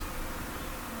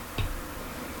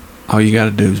All you got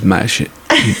to do is mash it.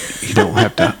 You don't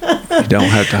have to. You don't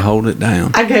have to hold it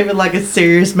down. I gave it like a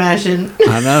serious mashing.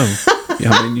 I know.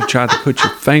 I mean, you try to put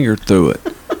your finger through it.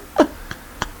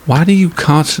 Why do you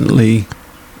constantly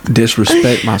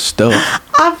disrespect my stuff?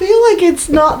 I feel like it's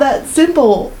not that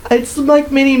simple. It's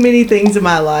like many, many things in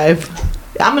my life.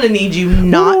 I'm going to need you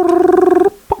not...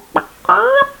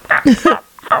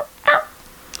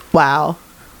 Wow.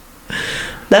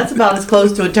 That's about as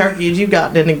close to a turkey as you've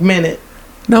gotten in a minute.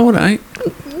 No, it ain't.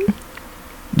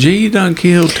 G done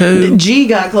killed two. G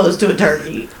got close to a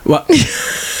turkey. What?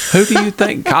 Who do you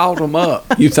think called them up?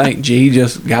 You think G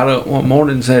just got up one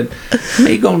morning and said,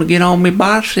 "Me gonna get on my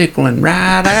bicycle and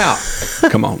ride out"?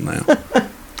 Come on now.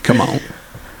 Come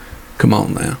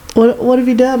on now. What have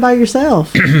you done by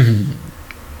yourself?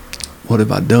 What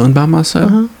have I done by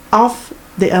myself? Off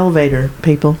the elevator,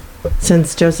 people.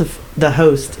 Since Joseph, the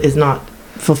host, is not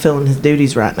fulfilling his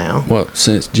duties right now. Well,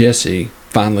 since Jesse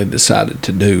finally decided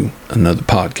to do another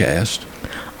podcast.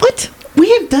 What? We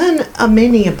have done a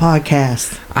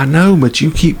podcast. I know, but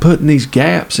you keep putting these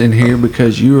gaps in here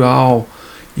because you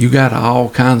got all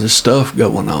kinds of stuff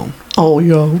going on. Oh,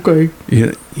 yeah, okay.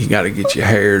 You got to get your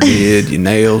hair did, your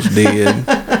nails did,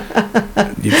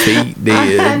 your feet did. I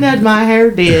hadn't had my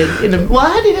hair did.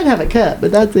 I didn't have a cut,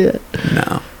 but that's it.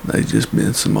 No, there's just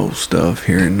been some old stuff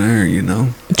here and there, you know.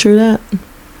 True that.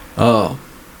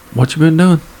 What you been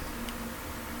doing?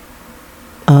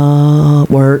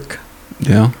 Work.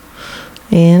 Yeah.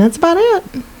 And that's about it.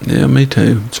 Yeah, me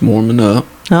too. It's warming up.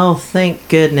 Oh, thank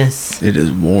goodness. It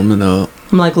is warming up.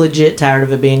 I'm like legit tired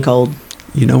of it being cold.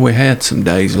 You know, we had some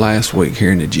days last week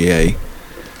here in the GA.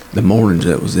 The mornings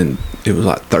it was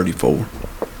like 34.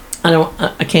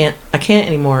 I can't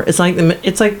anymore. It's like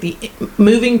the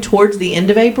moving towards the end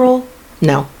of April.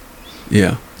 No.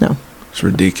 Yeah. No. It's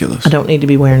ridiculous. I don't need to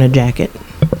be wearing a jacket.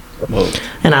 Whoa.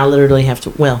 And I literally have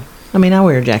to, I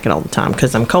wear a jacket all the time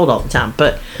because I'm cold all the time,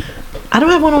 but I don't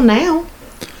have one on now.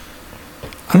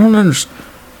 I don't understand.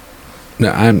 No,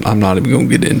 I'm not even going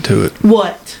to get into it.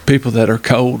 What? People that are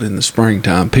cold in the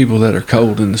springtime, people that are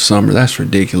cold in the summer, that's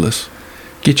ridiculous.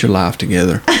 Get your life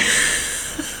together. I've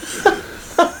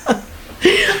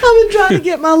been trying to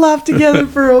get my life together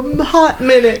for a hot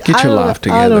minute. Get your life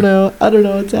together. I don't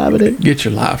know what's happening. Get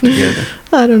your life together.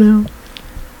 I don't know.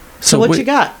 So what you you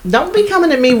got? Don't be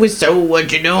coming at me with, so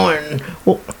what you doing?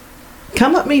 Well,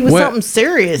 come at me with something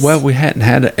serious. Well, we hadn't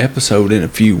had an episode in a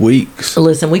few weeks.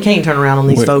 Listen, we can't turn around on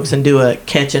these folks and do a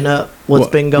catching up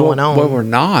what's been going on. Well, we're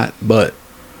not, but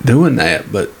doing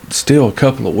that. But still a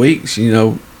couple of weeks, you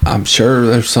know, I'm sure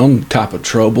there's some type of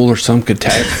trouble or some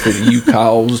catastrophe you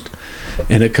caused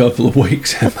in a couple of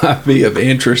weeks that might be of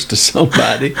interest to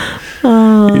somebody.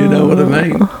 You know what I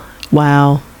mean?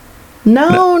 Wow.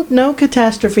 No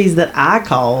catastrophes that I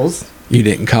caused. You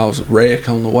didn't cause a wreck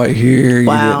on the way here.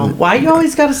 Wow. Why you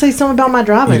always got to say something about my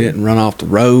driving? You didn't run off the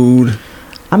road.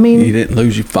 I mean... You didn't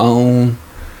lose your phone.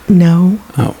 No.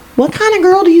 Oh. What kind of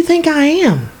girl do you think I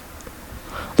am?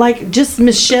 Like, just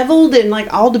misheveled and,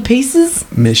 like, all to pieces?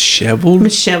 Misheveled?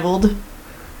 Misheveled.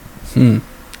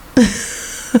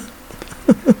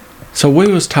 So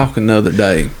we was talking the other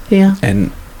day. Yeah.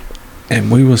 And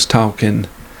we was talking,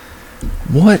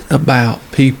 what about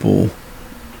people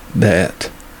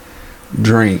that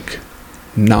drink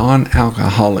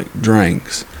non-alcoholic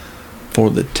drinks for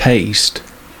the taste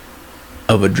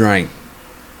of a drink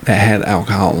that had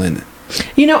alcohol in it?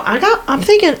 You know, I'm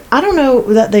thinking, I don't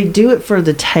know that they do it for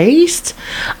the taste.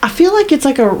 I feel like it's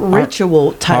like a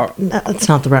ritual type. That's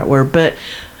not the right word, but,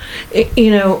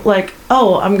 you know, like,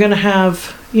 I'm going to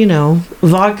have, you know,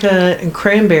 vodka and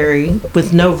cranberry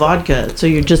with no vodka. So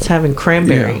you're just having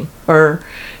cranberry. Yeah. Or,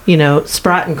 you know,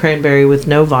 Sprite and cranberry with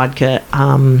no vodka.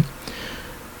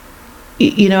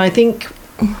 You know, I think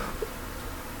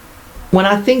when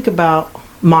I think about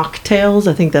mocktails,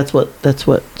 I think that's what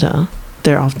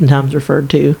they're oftentimes referred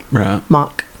to. Right.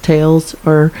 Mocktails,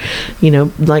 or, you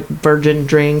know, like virgin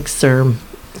drinks, or,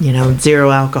 you know, zero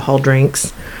alcohol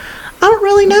drinks. I don't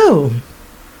really know,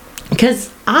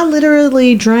 because I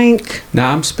literally drank.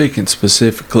 Now I'm speaking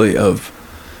specifically of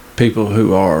people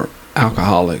who are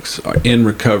alcoholics, are in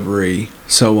recovery,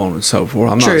 so on and so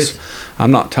forth.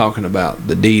 I'm not talking about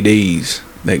the DDs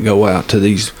that go out to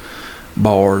these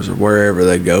bars or wherever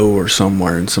they go, or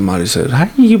somewhere, and somebody says, "Hey,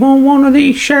 you want one of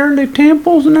these Shirley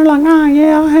Temples?" And they're like, "Oh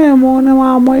yeah, I have one, and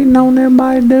I'm waiting on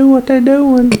everybody to do what they're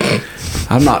doing."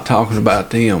 I'm not talking about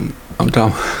them. I'm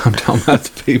talking about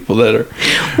the people that are.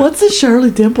 What's a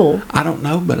Shirley Temple? I don't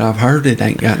know, but I've heard it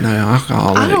ain't got no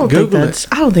alcohol in it. I don't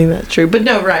think that's true. But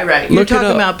no, right. You're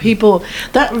talking about people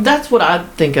that's what I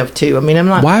think of too. I mean, I'm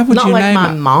not. Why would not you like name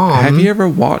my mom. Have you ever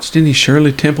watched any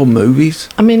Shirley Temple movies?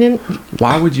 I mean,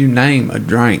 why would you name a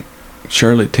drink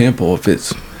Shirley Temple if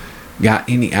it's got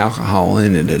any alcohol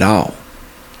in it at all?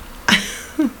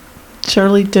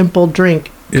 Shirley Temple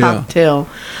drink cocktail.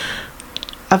 Yeah.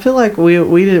 I feel like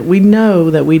we know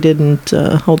that we didn't.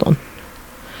 Hold on.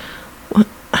 What?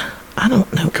 I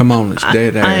don't know. Come on, it's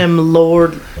dead air. I am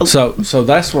Lord. So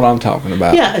that's what I'm talking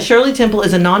about. Yeah, a Shirley Temple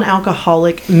is a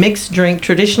non-alcoholic mixed drink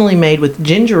traditionally made with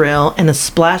ginger ale and a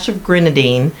splash of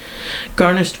grenadine,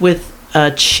 garnished with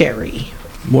cherry.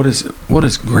 What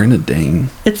is grenadine?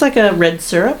 It's like a red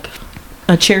syrup.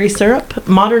 A cherry syrup.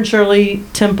 Modern Shirley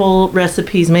Temple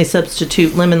recipes may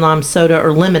substitute lemon lime soda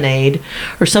or lemonade,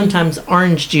 or sometimes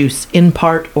orange juice in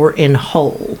part or in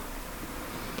whole.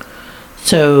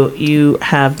 So you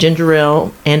have ginger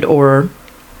ale and or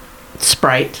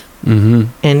Sprite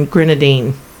and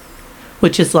grenadine,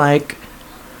 which is like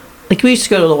we used to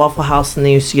go to the Waffle House and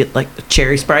they used to get like the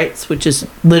cherry Sprites, which is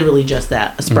literally just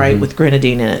that, a Sprite with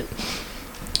grenadine in it.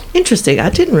 Interesting. I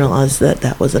didn't realize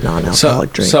that was a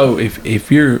non-alcoholic drink. So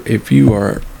if you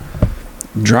are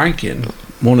drinking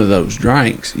one of those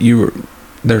drinks,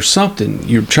 there's something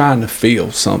you're trying to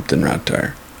feel something right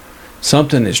there.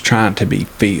 Something is trying to be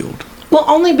filled. Well,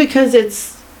 only because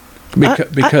it's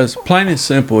because plain and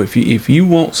simple. If you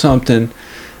want something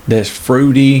that's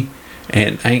fruity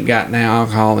and ain't got no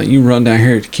alcohol, and you run down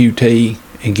here to QT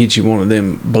and get you one of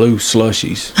them blue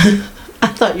slushies. I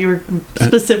thought you were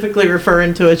specifically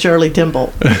referring to a Shirley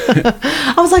Temple.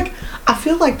 I was like, I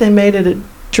feel like they made it a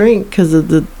drink because of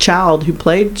the child who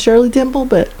played Shirley Temple,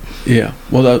 but... Yeah,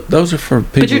 well, those are for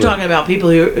people... But you're talking about people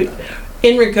who are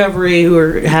in recovery who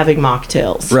are having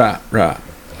mocktails. Right.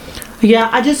 Yeah,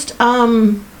 I just...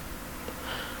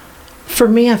 For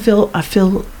me, I feel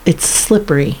it's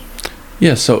slippery.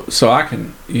 Yeah, so I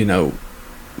can,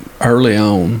 early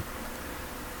on...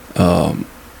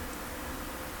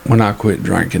 when I quit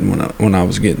drinking, when I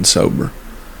was getting sober,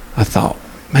 I thought,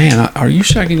 man, are you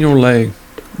shaking your leg?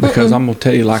 Because I'm going to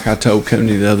tell you, like I told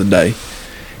Cooney the other day,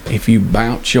 if you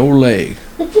bounce your leg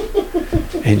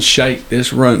and shake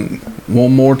this room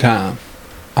one more time,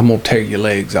 I'm going to tear your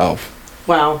legs off.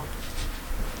 Wow.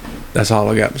 That's all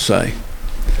I got to say.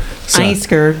 So, I ain't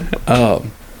scared.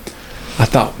 I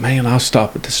thought, man, I'll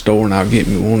stop at the store and I'll get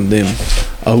me one of them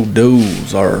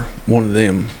O'Doul's or one of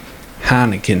them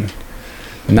Heineken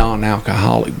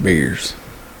non-alcoholic beers,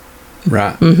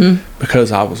 right?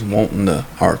 Because I was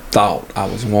thought I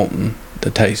was wanting the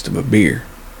taste of a beer.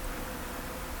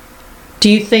 Do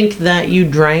you think that you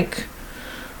drank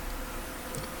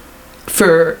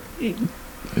for...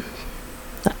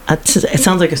 It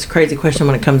sounds like a crazy question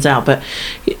when it comes out, but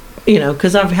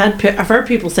because I've heard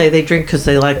people say they drink because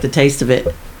they like the taste of it,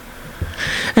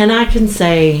 and I can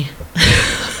say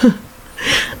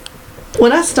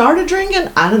when I started drinking,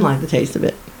 I didn't like the taste of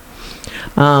it,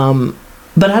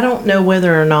 but I don't know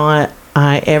whether or not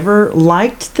I ever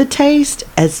liked the taste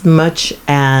as much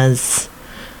as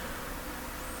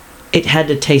it had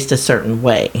to taste a certain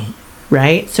way,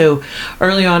 right? So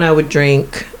early on I would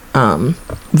drink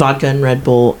vodka and Red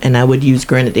Bull, and I would use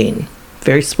grenadine,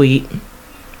 very sweet.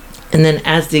 And then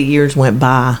as the years went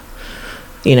by,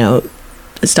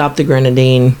 stopped the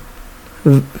grenadine.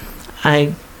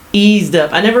 I eased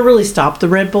up. I never really stopped the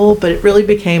Red Bull, but it really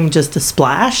became just a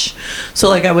splash.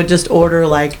 So I would just order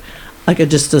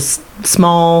just a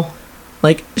small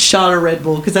shot of Red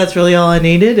Bull, because that's really all I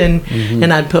needed,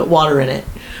 and I'd put water in it.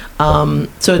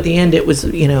 So at the end it was,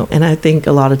 and I think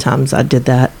a lot of times I did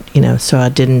that, so I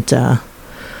didn't have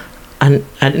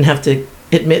to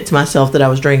admit to myself that I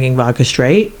was drinking vodka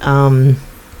straight, but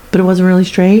it wasn't really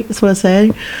straight. That's what I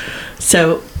said.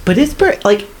 So, but it's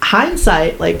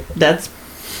hindsight, that's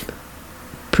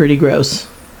pretty gross.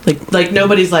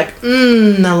 Nobody's I like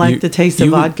the taste of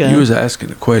vodka. You was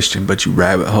asking a question, but you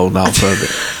rabbit holed off of it.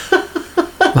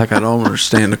 I don't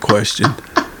understand the question.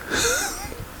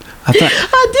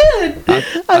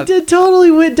 I did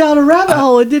totally went down a rabbit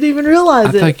hole and didn't even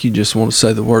realize it. I think you just want to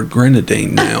say the word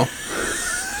grenadine now.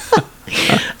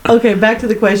 Okay, back to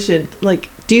the question.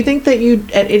 Do you think that you,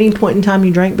 at any point in time,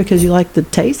 you drank because you liked the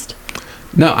taste?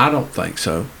 No, I don't think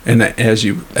so. And as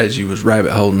you was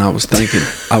rabbit holing, I was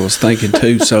thinking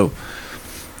too. So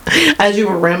as you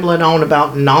were rambling on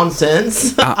about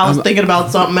nonsense, I was thinking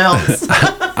about something else.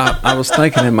 I was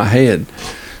thinking in my head.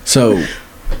 So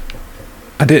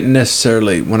I didn't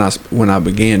necessarily, when I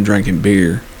began drinking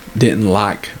beer, didn't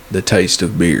like the taste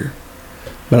of beer.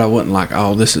 but I wasn't like,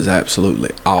 oh, this is absolutely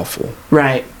awful.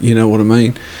 Right. You know what I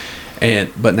mean?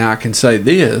 But now I can say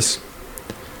this,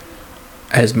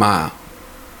 as my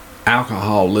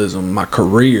alcoholism, my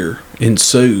career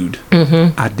ensued,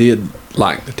 I did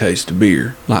like the taste of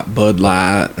beer, like Bud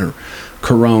Light or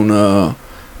Corona,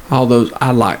 all those.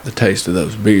 I like the taste of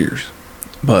those beers,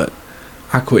 but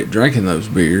I quit drinking those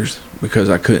beers because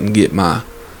I couldn't get my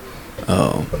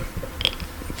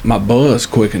my buzz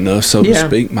quick enough, so to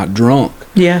speak, my drunk.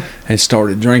 Yeah. And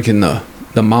started drinking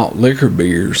the malt liquor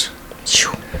beers.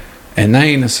 And there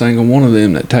ain't a single one of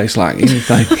them that tastes like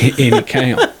anything any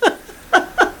count.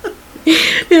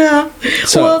 Yeah.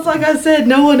 So, well, it's like I said,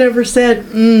 no one ever said,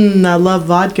 I love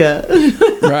vodka.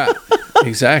 Right.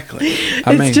 Exactly.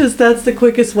 I mean, just that's the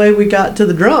quickest way we got to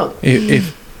the drunk.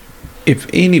 If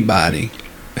anybody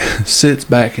sits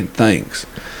back and thinks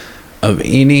of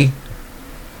any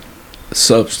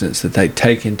substance that they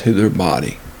take into their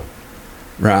body,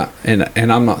 right?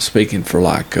 And I'm not speaking for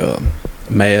like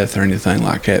meth or anything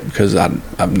like that, because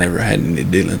I've never had any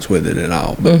dealings with it at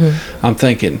all. But I'm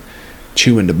thinking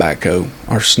chewing tobacco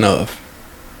or snuff.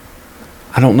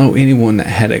 I don't know anyone that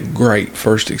had a great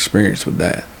first experience with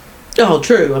that. Oh,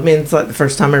 true. I mean, it's like the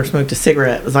first time I ever smoked a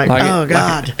cigarette. It was like oh,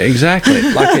 God. Exactly.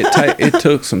 Like it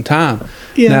took some time.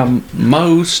 Yeah. Now,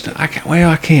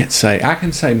 I can't say. I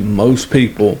can say most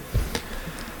people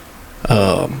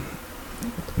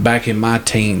back in my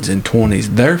teens and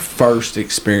 20s, their first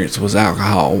experience was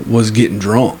alcohol, was getting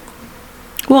drunk.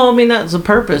 Well, I mean, that's the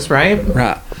purpose, right?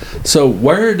 Right. So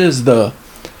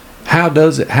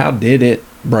how did it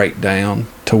break down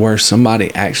to where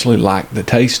somebody actually liked the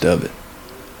taste of it?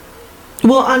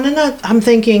 Well, I'm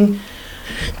thinking,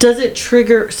 does it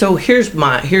trigger? So here's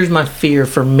my fear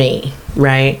for me,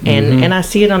 right? And I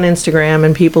see it on Instagram,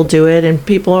 and people do it, and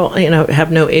people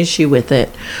have no issue with it.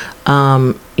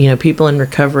 People in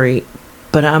recovery,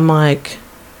 but I'm like,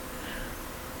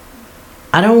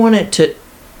 I don't want it to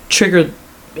trigger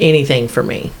anything for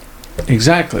me.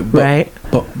 Exactly. Right.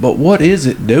 But what is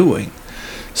it doing?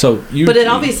 But it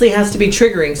obviously has to be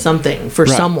triggering something for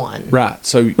someone. Right.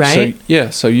 So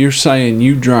you're saying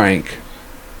you drank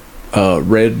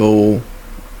Red Bull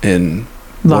and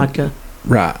vodka.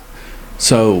 Right.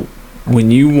 So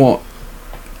when you want,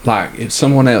 like, if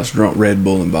someone else drank Red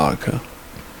Bull and vodka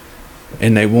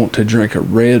and they want to drink a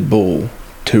Red Bull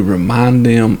to remind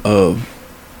them of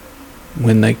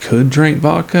when they could drink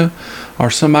vodka,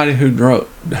 or somebody who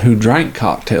drank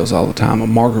cocktails all the time, a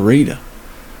margarita.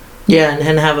 Yeah,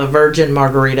 and have a virgin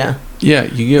margarita. Yeah,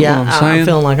 you get what I'm saying? I'm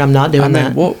feeling like I'm not doing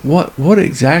that. What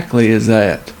exactly is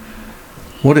that?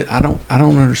 I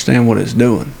don't understand what it's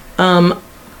doing.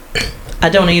 I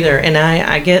don't either, and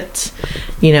I get,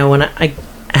 when I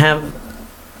have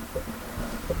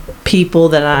people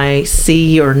that I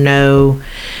see or know,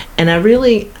 and I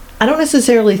don't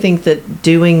necessarily think that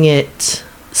doing it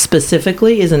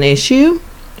specifically is an issue,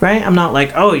 right? I'm not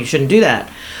like, oh, you shouldn't do that.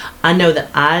 I know that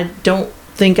I don't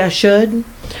think I should,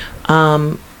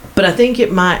 but I think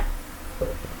it might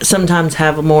sometimes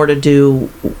have more to do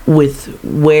with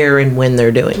where and when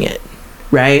they're doing it,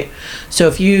 right? So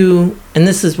and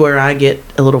this is where I get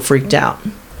a little freaked out.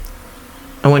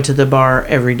 I went to the bar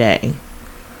every day.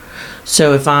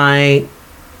 So if I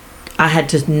had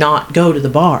to not go to the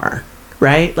bar,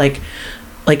 right? Like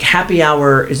happy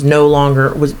hour is no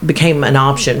longer became an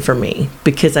option for me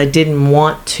because I didn't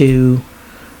want to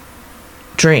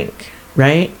drink,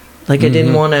 right? Like I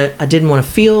didn't want to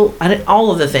feel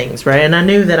all of the things, right? And I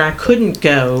knew that I couldn't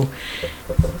go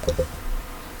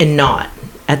and not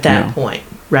at that point,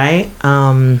 right?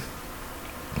 I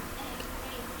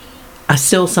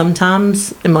still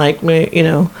sometimes am like,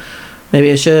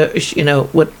 maybe I should, I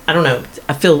don't know.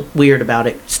 I feel weird about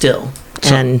it still.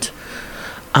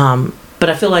 But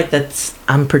I feel like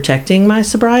I'm protecting my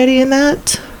sobriety in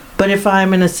that. But if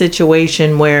I'm in a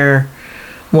situation where,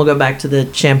 we'll go back to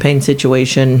the champagne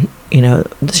situation,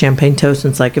 the champagne toast,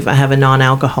 and it's like if I have a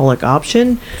non-alcoholic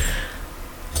option,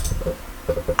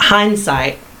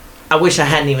 hindsight, I wish I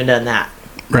hadn't even done that.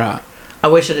 Right. I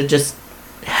wish I'd have just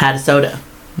had a soda.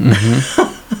 Mm-hmm.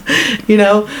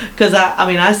 Because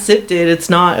I sipped it. It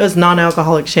was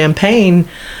non-alcoholic champagne,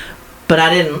 but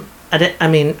I don't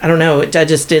know. I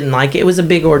just didn't like it. It was a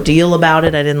big ordeal about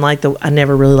it. I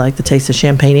never really liked the taste of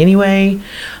champagne anyway.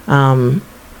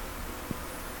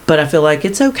 But I feel like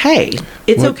it's okay.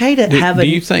 It's okay to have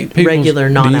a regular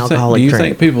non-alcoholic drink. Do you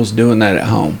think people's doing that at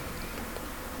home?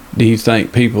 Do you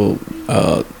think people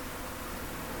that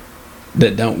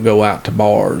don't go out to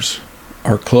bars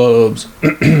or clubs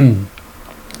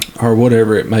or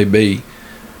whatever it may be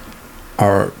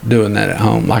are doing that at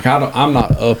home? Like I'm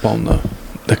not up on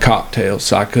the the cocktails,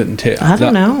 so I couldn't tell. I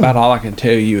don't know. About all I can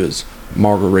tell you is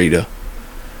margarita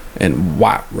and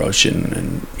White Russian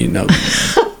and,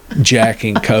 Jack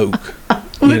and Coke.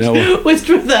 Which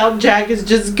without Jack is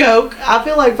just Coke. I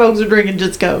feel like folks are drinking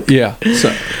just Coke. Yeah.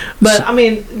 But I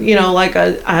mean, like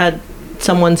I had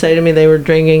someone say to me they were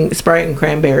drinking Sprite and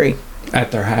cranberry.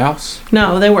 At their house?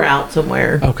 No, they were out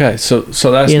somewhere. Okay, so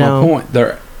that's my point.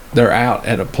 They're out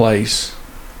at a place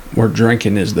where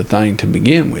drinking is the thing to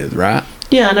begin with, right?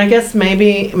 Yeah, and I guess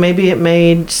maybe it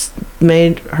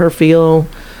made her feel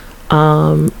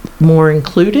more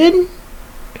included,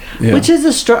 which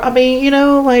is a I mean,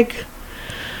 like,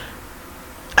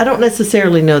 I don't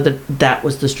necessarily know that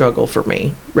was the struggle for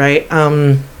me, right?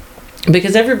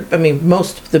 Because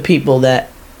most of the people that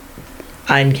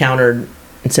I encountered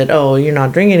and said, "Oh, you're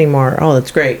not drinking anymore. Oh,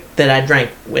 that's great." That I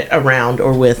drank around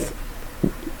or with.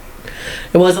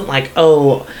 It wasn't like,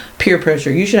 "Oh, peer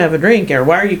pressure. You should have a drink," or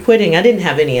 "Why are you quitting?" I didn't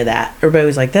have any of that. Everybody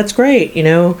was like, "That's great,"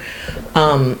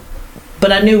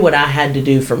 But I knew what I had to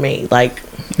do for me. Like,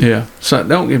 yeah. So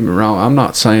don't get me wrong. I'm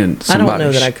not saying I don't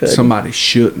know that I could. Somebody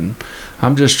shouldn't.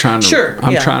 I'm just trying to. Sure.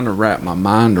 I'm trying to wrap my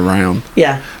mind around.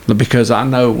 Yeah. Because I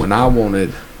know when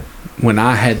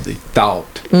I had the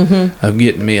thought of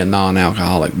getting me a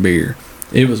non-alcoholic beer,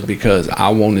 it was because I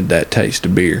wanted that taste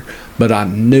of beer. But I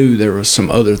knew there was some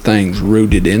other things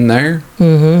rooted in there.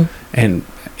 And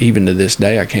even to this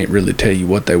day, I can't really tell you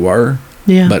what they were.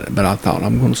 Yeah. But I thought,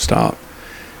 I'm going to stop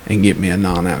and get me a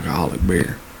non-alcoholic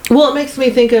beer. Well, it makes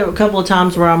me think of a couple of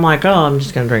times where I'm like, oh, I'm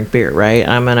just going to drink beer, right?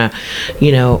 I'm going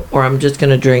to, or I'm just going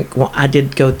to drink. Well, I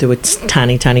did go through a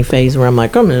tiny, tiny phase where I'm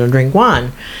like, I'm going to drink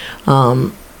wine.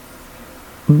 But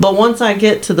once I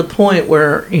get to the point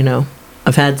where,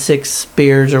 I've had 6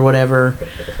 beers or whatever,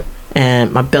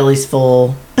 and my belly's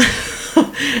full,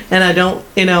 and I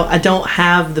don't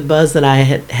have the buzz that I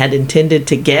had intended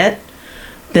to get,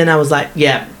 then I was like,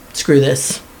 yeah, screw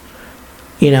this.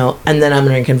 And then I'm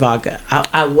drinking vodka.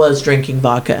 I was drinking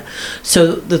vodka.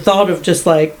 So the thought of just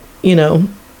like,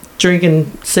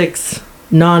 drinking 6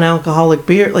 non-alcoholic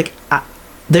beer, like,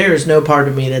 there's no part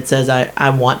of me that says I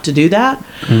want to do that.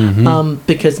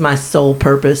 Because my sole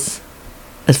purpose,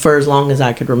 as long as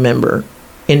I could remember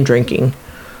in drinking,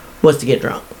 was to get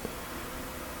drunk.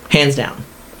 Hands down.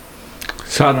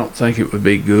 So I don't think it would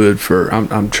be good for,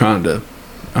 I'm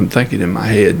thinking in my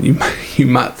head, you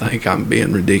might think I'm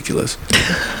being ridiculous.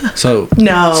 So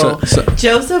no, so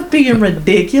Joseph being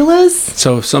ridiculous.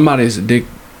 So if somebody's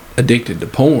addicted to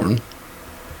porn,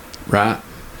 right?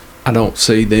 I don't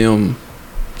see them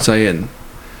saying,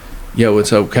 "Yo,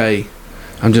 it's okay.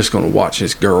 I'm just going to watch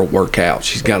this girl work out.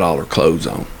 She's got all her clothes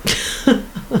on."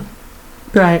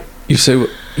 Right. You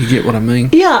get what I mean?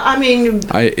 Yeah, I mean,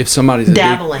 if somebody's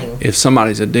dabbling. If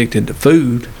somebody's addicted to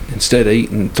food, instead of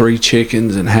eating 3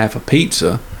 chickens and half a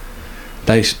pizza,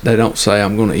 they don't say,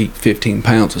 "I'm going to eat 15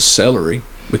 pounds of celery,"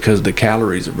 because the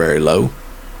calories are very low.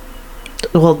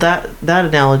 Well, that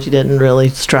analogy didn't really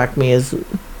strike me as.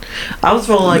 I was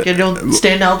feeling like you don't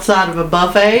stand outside of a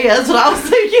buffet. That's what I was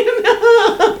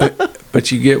thinking.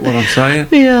 But you get what I'm saying?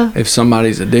 Yeah. If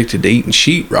somebody's addicted to eating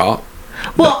sheetrock.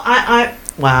 Well,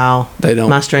 wow. They don't.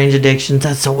 My Strange Addictions.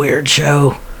 That's a weird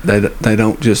show. They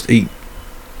don't just eat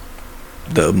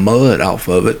the mud off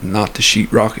of it, not the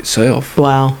sheetrock itself.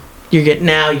 Wow. You're getting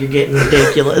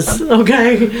ridiculous.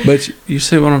 Okay. But you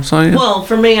see what I'm saying? Well,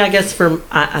 for me, I guess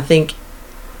I think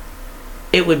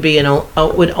it would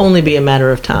would only be a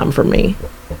matter of time for me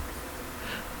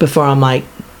before I'm like,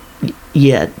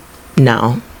 yeah,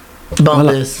 no.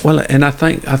 This. Well, and I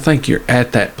think you're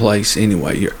at that place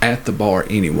anyway. You're at the bar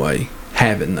anyway,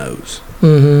 having those.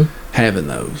 Having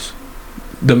those.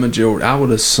 The majority, I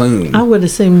would assume,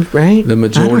 right? The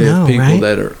majority of people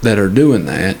that are doing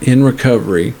that in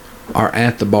recovery are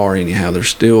at the bar anyhow. They're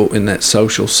still in that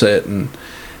social setting.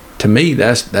 To me,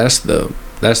 that's the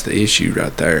issue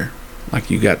right there. Like,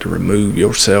 you got to remove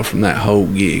yourself from that whole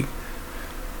gig.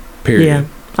 Period. Yeah,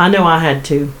 I know I had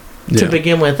to. To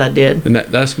begin with, I did. And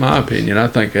that's my opinion. I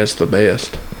think that's the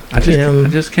best. I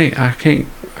just can't. I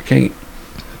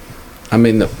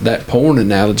mean, that porn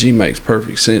analogy makes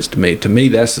perfect sense to me. To me,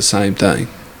 that's the same thing.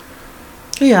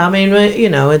 Yeah, I mean,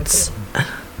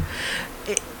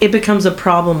 it becomes a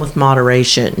problem with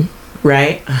moderation,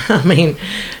 right? I mean,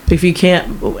 if you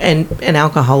can't, and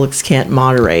alcoholics can't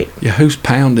moderate. Yeah, who's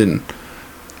pounding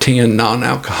 10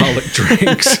 non-alcoholic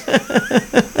drinks?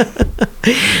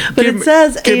 But it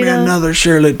says, give me another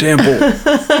Shirley Temple.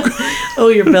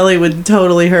 Oh, your belly would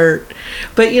totally hurt.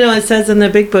 But it says in the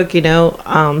big book,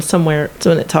 somewhere, it's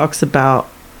when it talks about,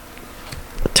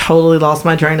 totally lost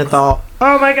my train of thought.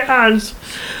 Oh my gosh.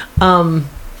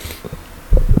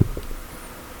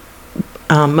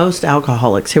 most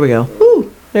alcoholics, here we go.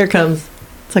 Woo, there it comes.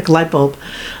 It's like a light bulb.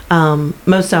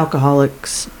 Most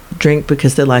alcoholics drink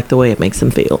because they like the way it makes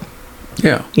them feel.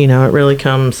 Yeah. You know, it really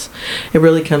comes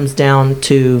down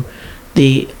to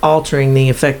the altering the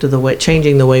effect of the way,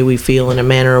 changing the way we feel in a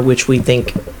manner which we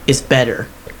think is better,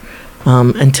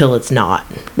 until it's not,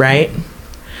 right?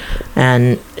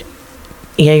 And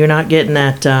yeah, you're not getting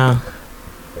that.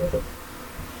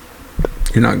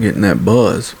 You're not getting that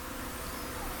buzz.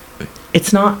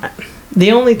 It's not.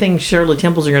 The only thing Shirley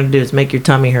Temples are going to do is make your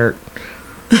tummy hurt.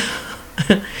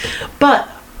 But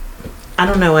I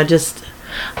don't know.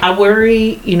 I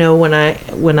worry. You know, when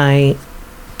I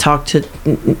talk to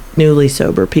newly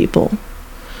sober people,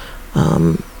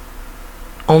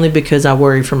 only because I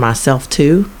worry for myself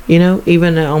too. You know,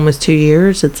 even at almost 2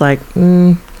 years, it's like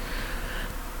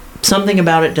something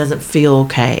about it doesn't feel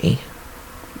okay.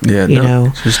 Yeah,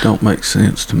 it just don't make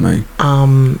sense to me.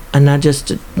 And I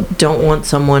just don't want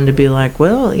someone to be like,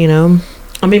 well, you know,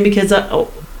 I mean, because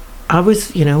I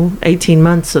was, 18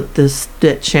 months of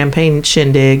that champagne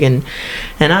shindig, and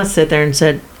I sat there and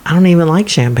said, I don't even like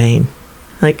champagne.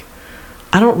 Like,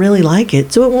 I don't really like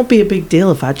it, so it won't be a big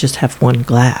deal if I just have one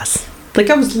glass.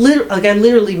 Like, I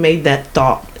literally made that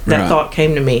thought. That thought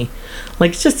came to me.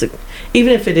 Like, it's just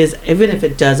even if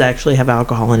it does actually have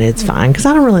alcohol in it, it's fine, because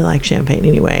I don't really like champagne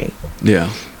anyway.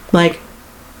 Yeah. Like,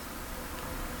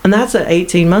 and that's at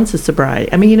 18 months of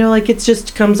sobriety. I mean, like, it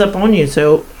just comes up on you.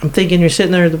 So I'm thinking you're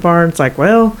sitting there at the bar, and it's like,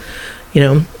 well,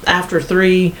 after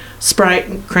 3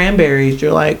 Sprite cranberries,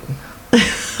 you're like,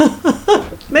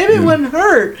 maybe it wouldn't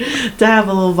hurt to have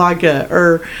a little vodka,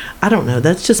 or I don't know.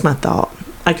 That's just my thought.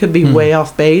 I could be way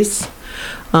off base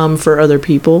for other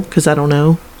people, because I don't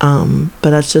know. But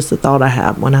that's just the thought I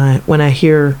have when I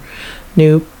hear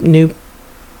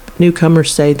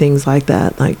newcomers say things like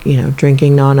that, like,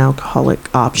 drinking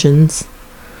non-alcoholic options.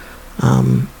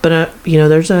 But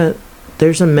there's a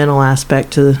mental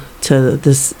aspect to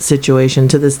this situation,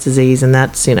 to this disease, and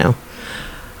that's,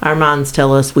 our minds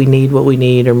tell us we need what we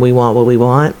need and we want what we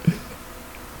want,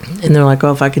 and they're like,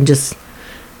 oh, if I can just,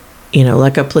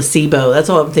 like a placebo. That's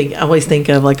what I always think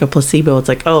of, like a placebo. It's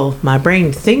like, oh, my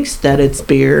brain thinks that it's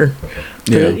beer,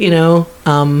 but,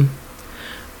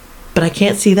 but I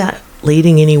can't see that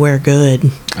leading anywhere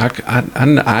good.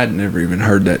 I'd never even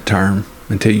heard that term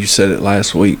until you said it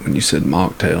last week when you said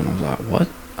mocktail, and I was like, what?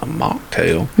 A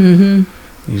mocktail? Mm-hmm.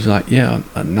 He was like, yeah,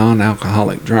 a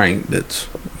non-alcoholic drink that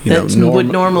would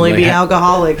normally be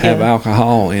alcoholic. Have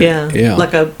alcohol in it. Yeah.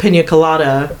 Like a pina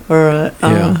colada or a,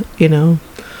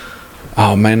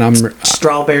 Oh man, I'm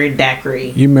strawberry daiquiri.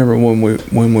 You remember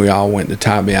when we all went to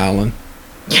Tybee Island?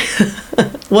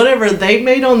 Whatever they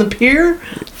made on the pier,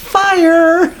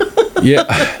 fire. Yeah,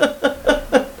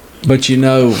 but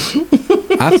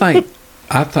I think,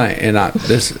 and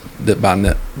this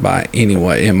that by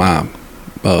anyway, am I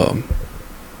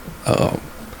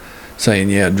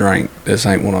saying drink? This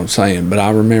ain't what I'm saying, but I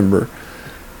remember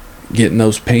getting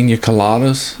those pina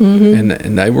coladas,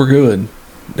 and they were good.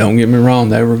 Don't get me wrong,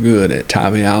 they were good at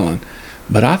Tybee Island,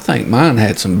 but I think mine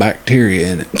had some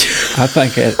bacteria in it. I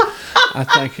think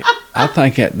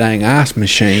that dang ice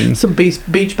machine. Some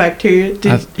beach bacteria.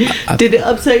 Did it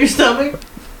upset your stomach?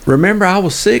 Remember, I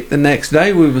was sick the next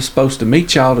day. We were supposed to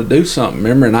meet y'all to do something.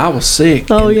 Remember, and I was sick.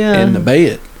 In the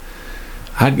bed.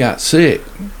 I got sick.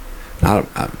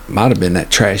 I might have been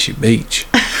that trashy beach.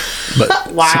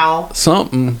 But wow.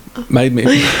 Something made me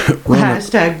run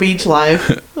hashtag beach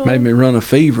life. Made me run a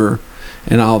fever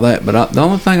and all that. But the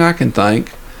only thing I can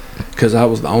think, because I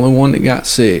was the only one that got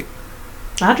sick.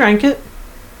 I drank it.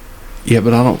 Yeah,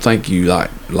 but I don't think you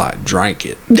like drank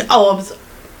it. Oh,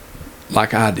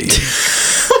 like I did.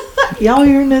 Y'all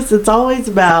hearing this? It's always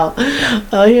about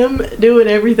him doing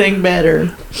everything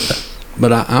better.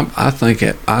 But I think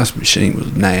that ice machine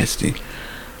was nasty.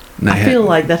 I feel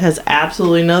like that has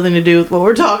absolutely nothing to do with what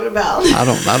we're talking about. I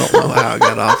don't know how I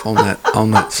got off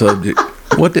on that subject.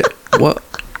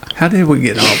 How did we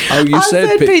get off? Oh, you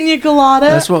said pina colada.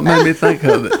 That's what made me think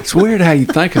of it. It's weird how you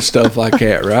think of stuff like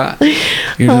that, right?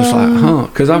 You're just like, huh?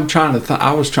 Because I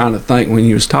was trying to think when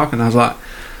you was talking. I was like,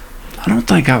 I don't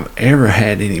think I've ever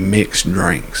had any mixed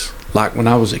drinks. Like when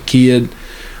I was a kid,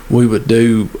 we would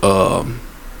do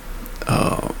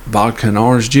vodka and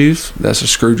orange juice. That's a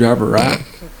screwdriver, right?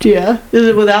 Yeah.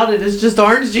 Without it, it's just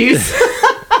orange juice.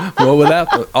 Well, without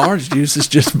the orange juice, it's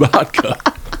just vodka.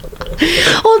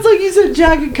 Well, it's like you said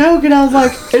Jack and Coke, and I was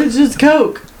like, it's just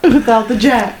Coke without the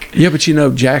Jack. Yeah, but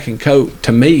Jack and Coke,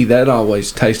 to me, that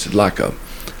always tasted like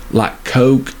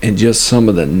Coke and just some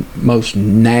of the most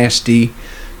nasty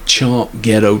chump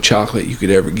ghetto chocolate you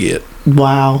could ever get.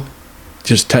 Wow.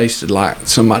 just tasted like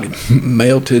somebody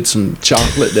melted some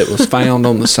chocolate that was found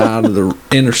on the side of the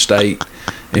interstate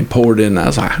and poured it in. I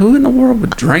was like, who in the world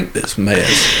would drink this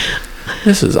mess?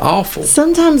 This is awful.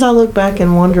 Sometimes I look back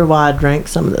and wonder why I drank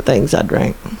some of the things I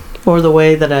drank, or the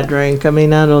way that I drank. I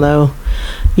mean, I don't know.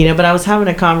 But I was having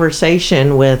a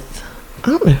conversation with, I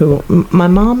don't know who, my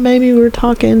mom maybe. We were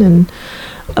talking and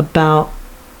about,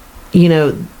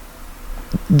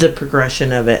 the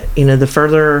progression of it. The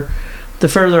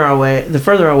further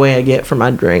away I get from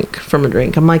a drink,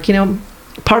 I'm like,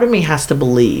 part of me has to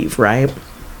believe, right?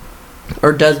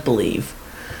 Or does believe,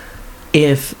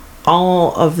 if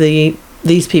all of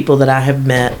these people that I have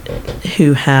met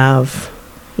who have,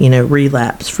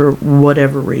 relapsed for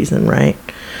whatever reason, right?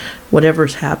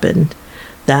 Whatever's happened,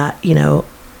 that,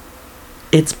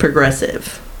 it's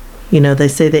progressive. They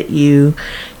say that you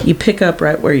pick up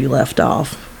right where you left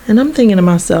off. And I'm thinking to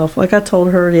myself, like I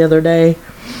told her the other day,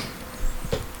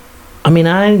 I mean,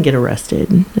 I didn't get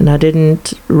arrested, and I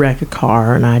didn't wreck a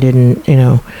car, and I didn't,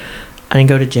 I didn't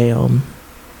go to jail.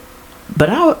 But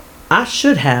I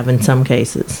should have in some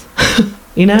cases,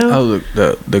 Oh,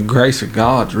 the grace of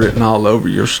God's written all over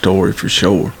your story for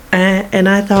sure. And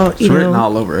I thought, it's written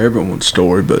all over everyone's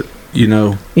story, but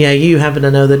Yeah, you happen to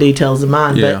know the details of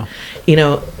mine, yeah.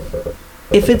 But,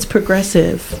 if it's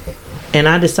progressive and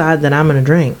I decide that I'm going to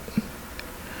drink,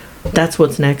 that's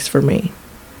what's next for me.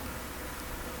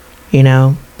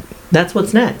 That's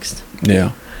what's next.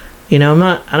 Yeah. I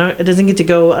don't get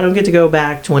to go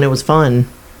back to when it was fun.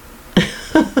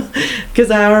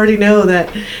 Because I already know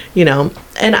that,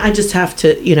 and I just have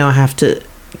to, I have to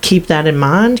keep that in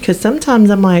mind, because sometimes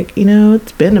I'm like,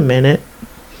 it's been a minute.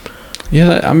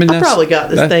 Yeah, I mean, I probably got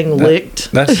this thing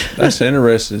licked. That's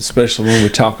interesting, especially when we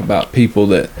talk about people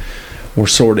that were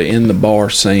sort of in the bar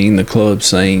scene, the club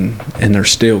scene, and they're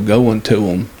still going to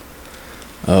them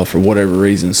for whatever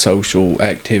reason, social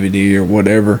activity or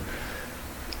whatever.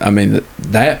 I mean,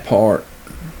 that part,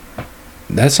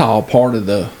 that's all part of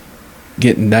the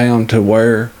getting down to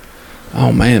where,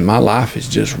 oh man, my life is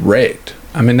just wrecked.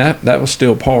 I mean, that was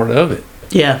still part of it.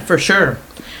 Yeah, for sure.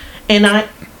 And I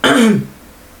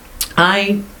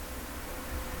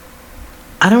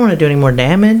don't want to do any more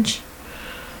damage.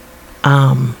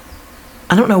 I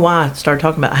don't know why I started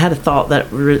talking about, I had a thought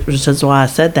that was just why I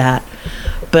said that,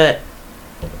 but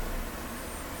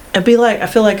it'd be like, I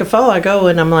feel like if I go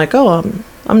and I'm like, I'm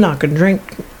not gonna drink,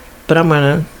 but I'm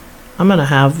gonna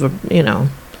have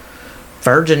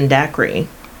virgin daiquiri.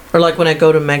 Or like when I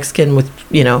go to Mexican with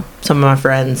some of my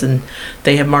friends and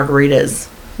they have margaritas,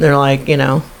 they're like, you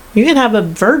can have a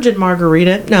virgin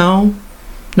margarita. No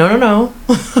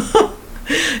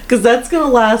because that's gonna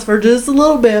last for just a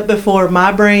little bit before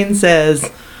my brain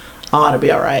says, I ought to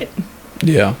be all right.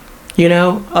 Yeah,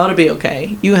 I ought to be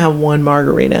okay. You have one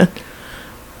margarita,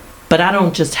 but I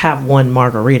don't just have one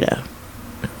margarita.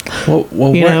 Well,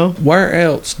 where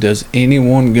else does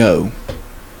anyone go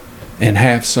and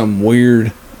have some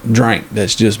weird drink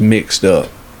that's just mixed up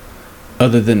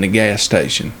other than the gas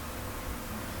station?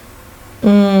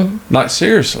 Like,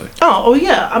 seriously. Oh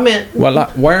yeah, I mean, well, like,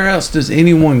 where else does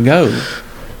anyone go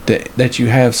that you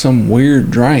have some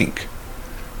weird drink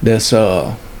that's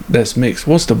mixed?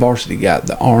 What's the varsity guy?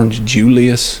 The Orange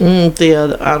Julius? I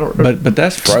don't know. But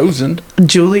that's frozen.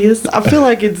 Julius? I feel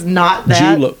like it's not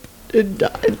that. Julep.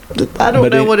 I don't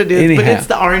know what it is, anyhow, but it's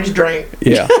the orange drink.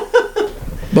 Yeah.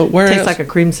 But where tastes else? Like a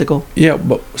creamsicle. Yeah,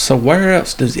 but so where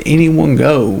else does anyone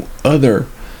go other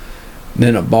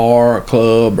than a bar, a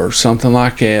club, or something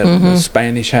like that, a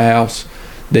Spanish house,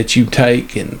 that you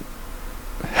take and,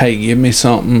 hey, give me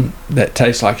something that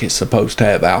tastes like it's supposed to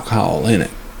have alcohol in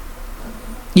it?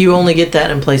 You only get that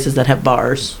in places that have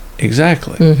bars.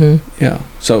 Exactly. Yeah.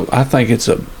 So I think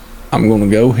I'm going to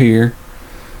go here.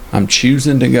 I'm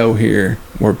choosing to go here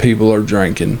where people are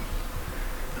drinking.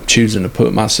 I'm choosing to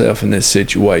put myself in this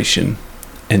situation.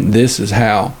 And this is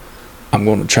how I'm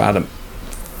going to try to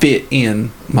fit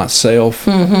in myself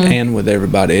and with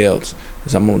everybody else,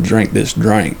 is I'm going to drink this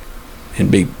drink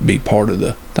and be part of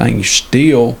the thing.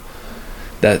 Still,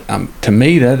 that to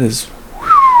me, that is...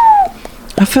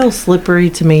 I feel slippery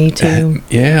to me too.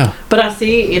 Yeah. But I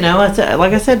see, like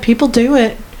I said, people do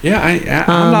it. Yeah,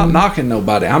 I'm not knocking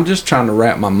nobody. I'm just trying to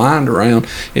wrap my mind around,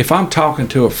 if I'm talking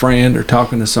to a friend or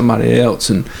talking to somebody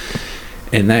else, and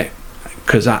that,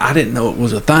 because I didn't know it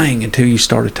was a thing until you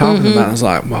started talking about it. I was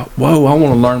like, well, whoa, I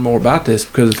want to learn more about this,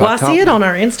 because if I see it on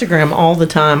our Instagram all the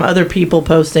time, other people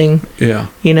posting. Yeah.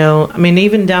 I mean,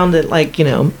 even down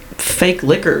to fake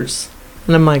liquors,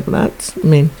 and I'm like, not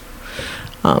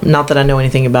that I know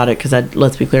anything about it, because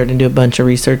let's be clear, I didn't do a bunch of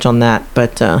research on that,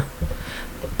 but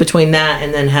between that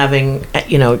and then having,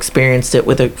 experienced it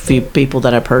with a few people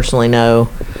that I personally know.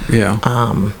 Yeah.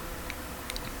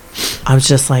 I was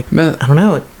just like, I don't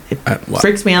know. It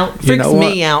freaks me out. Freaks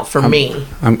me out for me.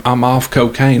 I'm off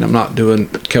cocaine. I'm not doing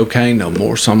cocaine no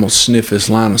more, so I'm going to sniff this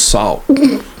line of salt.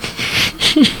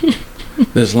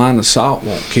 This line of salt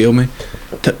won't kill me.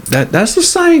 That's the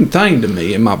same thing to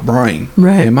me in my brain.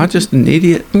 Right. Am I just an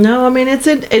idiot? No, I mean, it's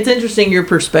interesting, your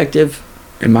perspective.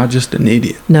 Am I just an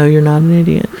idiot? No, you're not an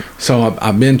idiot. So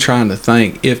I've been trying to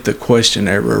think if the question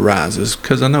ever arises,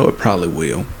 because I know it probably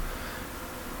will.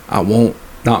 I won't,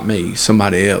 not me,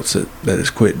 somebody else that has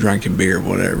quit drinking beer or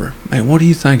whatever. Man, what do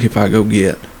you think if I go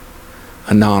get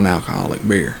a non-alcoholic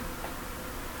beer?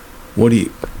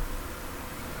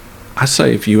 I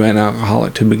say if you ain't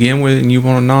alcoholic to begin with and you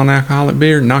want a non-alcoholic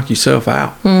beer, knock yourself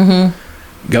out.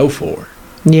 Mm-hmm. Go for it.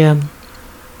 Yeah.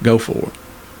 Go for it.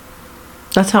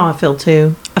 That's how I feel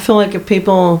too. I feel like if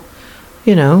people,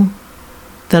 that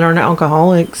aren't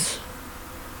alcoholics,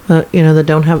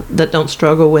 that don't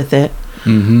struggle with it.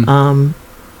 Mm-hmm.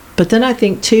 But then I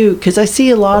think too, because I see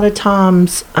a lot of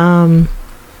times other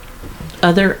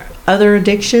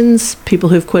addictions, people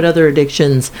who've quit other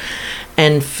addictions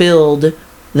and filled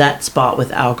that spot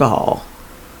with alcohol,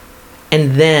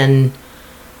 and then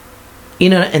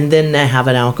they have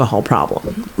an alcohol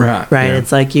problem. Right. Yeah.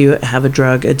 It's like you have a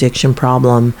drug addiction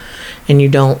problem and you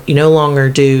no longer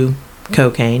do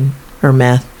cocaine or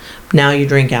meth. Now you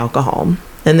drink alcohol,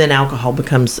 and then alcohol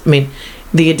becomes,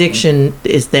 the addiction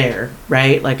is there,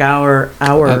 right? Like our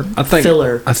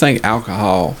filler. I think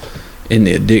alcohol in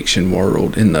the addiction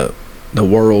world, in the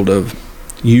world of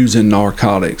using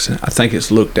narcotics, I think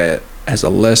it's looked at as a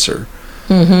lesser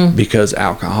because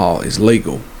alcohol is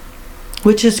legal.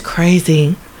 Which is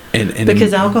crazy. And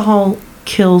because alcohol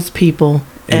kills people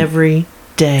every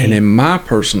day. And in my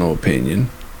personal opinion,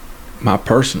 I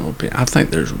think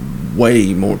there's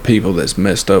way more people that's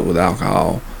messed up with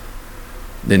alcohol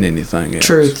than anything else.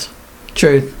 Truth.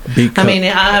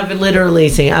 I've literally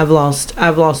seen, I've lost,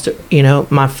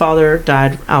 my father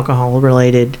died alcohol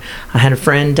related. I had a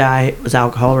friend die, was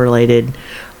alcohol related.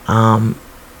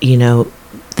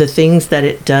 The things that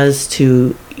it does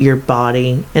to your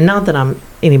body, and not that I'm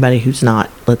anybody who's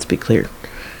not, let's be clear,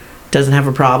 doesn't have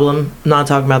a problem. I'm not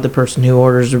talking about the person who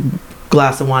orders a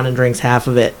glass of wine and drinks half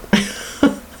of it.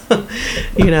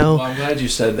 Well, I'm glad you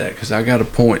said that, because I got a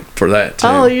point for that too.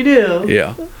 Oh, you do?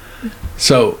 Yeah.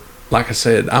 So, like I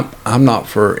said, I'm not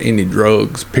for any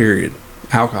drugs, period.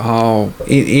 Alcohol,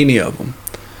 any of them.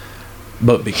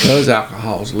 But because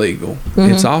alcohol's legal,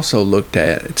 it's also looked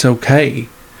at, it's okay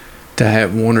to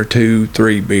have 1 or 2,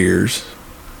 3 beers,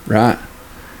 right?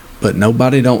 But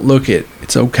nobody don't look at,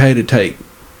 it's okay to take,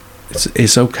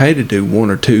 it's okay to do 1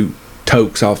 or 2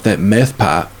 tokes off that meth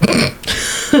pipe.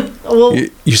 Well,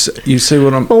 you see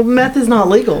what I'm... Well, meth is not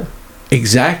legal.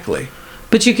 Exactly.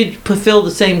 But you could fill the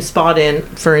same spot in,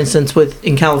 for instance,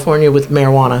 in California with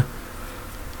marijuana.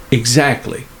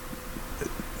 Exactly.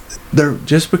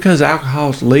 Just because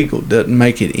alcohol's legal doesn't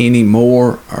make it any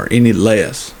more or any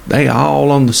less. They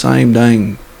all on the same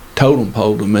dang totem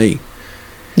pole to me.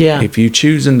 Yeah. If you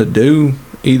choosing to do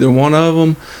either one of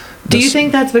them... Do you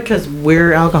think that's because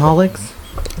we're alcoholics?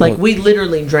 Like, we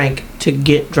literally drank to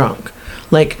get drunk.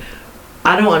 Like,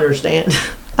 I don't understand.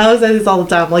 I always say this all the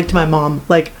time, like to my mom.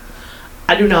 Like,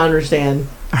 I do not understand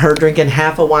her drinking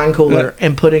half a wine cooler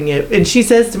and putting it... And she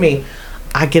says to me,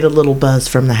 I get a little buzz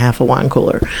from the half a wine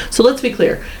cooler. So let's be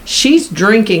clear. She's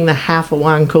drinking the half a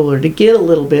wine cooler to get a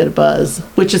little bit of buzz,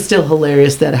 which is still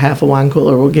hilarious that a half a wine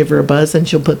cooler will give her a buzz and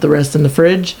she'll put the rest in the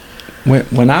fridge.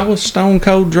 When I was stone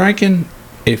cold drinking,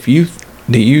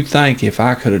 do you think if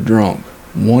I could have drunk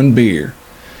 1 beer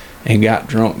and got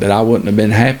drunk that I wouldn't have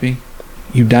been happy?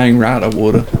 You dang right I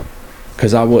would have,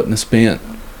 because I wouldn't have spent...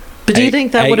 But do you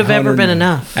think that would have ever been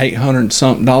enough? $800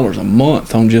 something a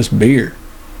month on just beer.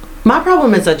 My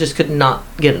problem is I just could not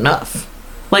get enough.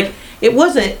 Like, it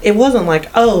wasn't like,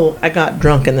 oh, I got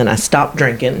drunk and then I stopped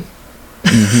drinking.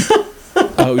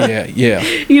 Oh, yeah.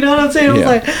 You know what I'm saying? It was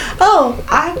like, oh,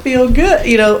 I feel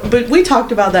good. But we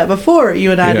talked about that before,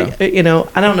 you and I. Yeah.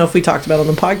 I don't know if we talked about it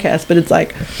on the podcast, but it's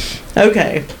like,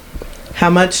 okay,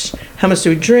 how much do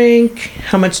we drink?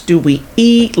 How much do we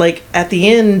eat? Like, at the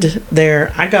end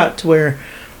there, I got to where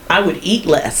I would eat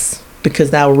less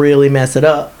because that would really mess it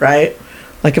up, right?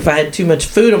 Like, if I had too much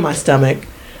food on my stomach,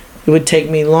 it would take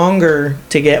me longer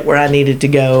to get where I needed to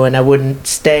go, and I wouldn't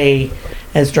stay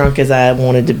as drunk as I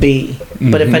wanted to be.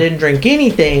 But if I didn't drink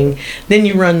anything, then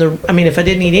if I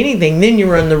didn't eat anything, then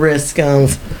you run the risk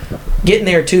of getting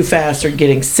there too fast or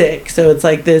getting sick. So it's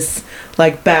like this,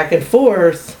 back and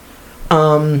forth.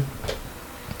 But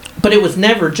it was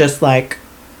never just like,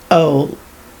 oh,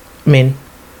 I mean,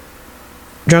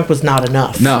 drunk was not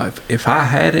enough. No, if I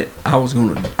had it, I was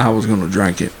gonna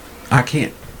drink it. I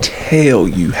can't tell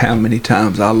you how many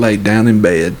times I laid down in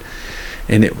bed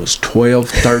and it was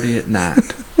 12:30 at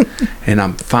night and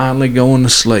I'm finally going to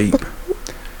sleep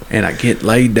and I get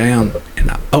laid down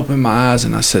and I open my eyes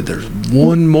and I said, there's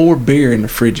one more beer in the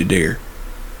Frigidaire.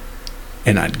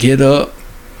 And I'd get up,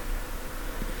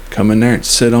 come in there and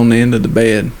sit on the end of the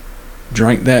bed,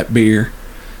 drink that beer,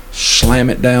 slam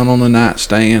it down on the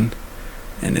nightstand,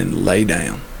 and then lay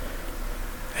down.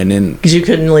 And then, because you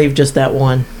couldn't leave just that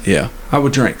one. Yeah, I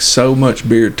would drink so much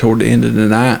beer toward the end of the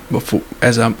night before,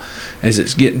 as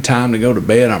it's getting time to go to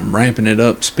bed, I'm ramping it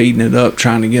up, speeding it up,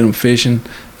 trying to get them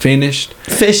finished.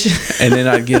 And then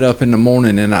I'd get up in the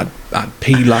morning and I'd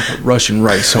pee like a Russian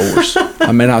racehorse.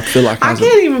 I mean, I'd feel like I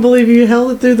can't even believe you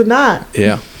held it through the night.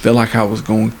 Yeah, feel like I was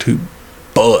going to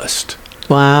bust.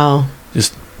 Wow.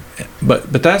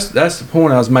 But that's the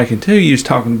point I was making too. You was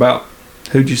talking about,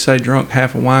 who'd you say drunk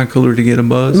half a wine cooler to get a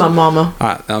buzz? My mama.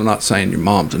 I'm not saying your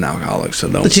mom's an alcoholic, so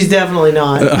don't. But she's definitely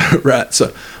not. Right.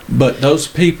 So, but those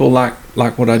people, like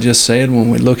what I just said,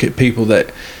 when we look at people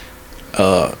that,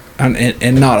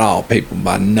 and not all people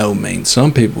by no means.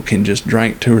 Some people can just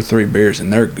drink 2 or 3 beers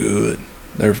and they're good.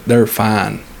 They're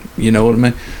fine. You know what I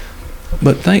mean?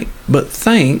 But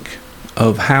think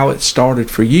of how it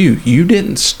started for you. You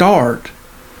didn't start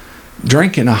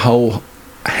drinking a whole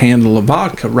handle of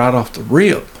vodka right off the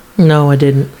rip. No, I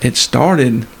didn't. It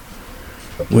started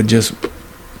with just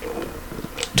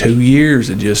 2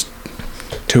 years of just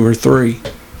 2 or 3.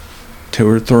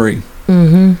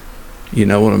 Mm-hmm. You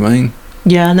know what I mean?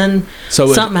 Yeah, and then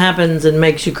something happens and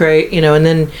makes you crazy, and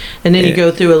then you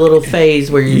go through a little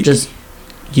phase where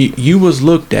you was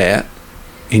looked at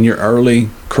in your early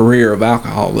career of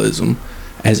alcoholism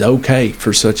as okay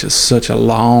for such a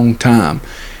long time,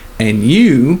 and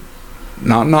you,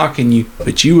 not knocking you,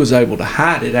 but you was able to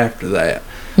hide it after that.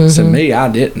 Mm-hmm. So me,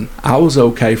 I didn't. I was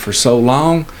okay for so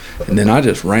long, and then I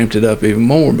just ramped it up even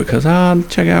more because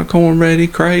check out Cornbread, he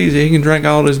crazy, he can drink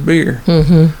all this beer.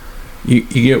 Mm-hmm. You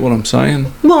get what I'm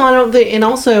saying? Well, I don't think, and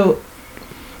also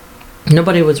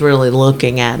nobody was really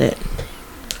looking at it.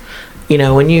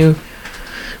 When you're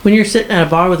sitting at a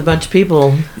bar with a bunch of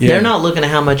people, they're not looking at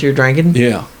how much you're drinking.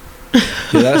 Yeah.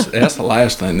 That's the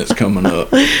last thing that's coming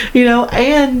up.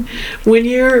 And when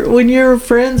you're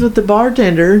friends with the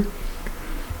bartender,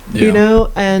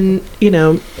 and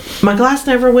my glass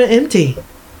never went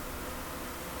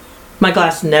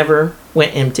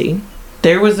empty.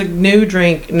 There was a new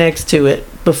drink next to it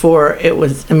before it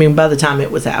was, by the time it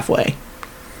was halfway.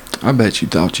 I bet you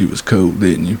thought you was cool,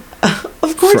 didn't you?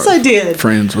 Of course I did.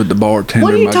 Friends with the bartender.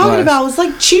 What are you talking about? It's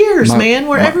like Cheers, man,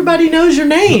 where everybody knows your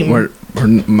name. Where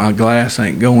my glass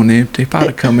ain't going empty. If I'd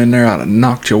have come in there, I'd have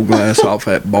knocked your glass off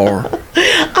that bar.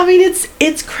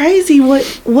 It's crazy what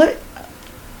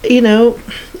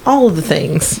all of the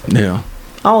things. Yeah.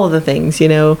 All of the things,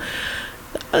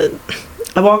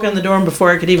 I walk in the door and before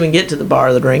I could even get to the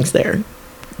bar, the drink's there.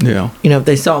 Yeah. If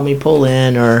they saw me pull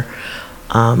in or,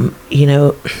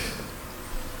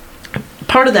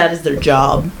 part of that is their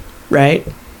job, right?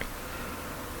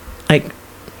 Like,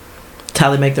 it's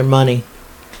how they make their money.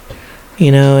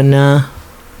 And the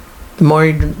more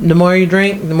you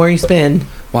drink, the more you spend.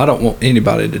 Well, I don't want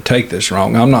anybody to take this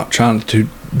wrong. I'm not trying to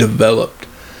develop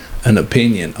an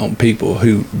opinion on people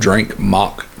who drink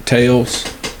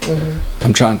mocktails. Mm-hmm.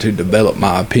 I'm trying to develop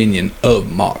my opinion of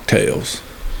mocktails.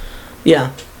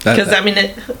 Yeah. Because,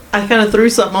 I kind of threw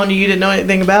something on you didn't know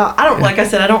anything about. Like I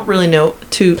said, I don't really know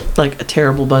a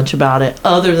terrible bunch about it,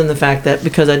 other than the fact that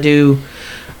because I do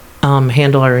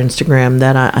handle our Instagram,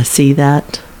 that I see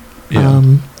that.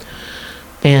 Yeah.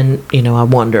 And, I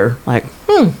wonder, like,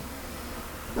 I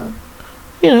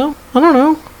don't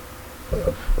know.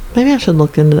 Maybe I should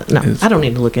look into that. No, I don't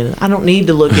need to look into it. I don't need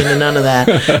to look into none of that.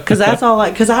 Because that's all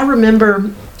because I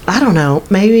remember, I don't know,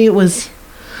 maybe it was,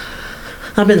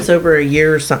 I've been sober a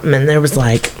year or something, and there was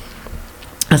I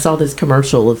saw this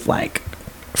commercial of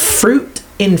fruit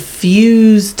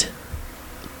infused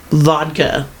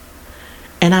vodka.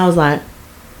 And I was like,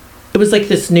 it was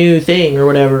this new thing or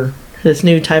whatever, this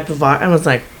new type of vodka. I was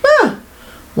like,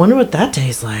 wonder what that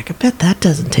tastes like. I bet that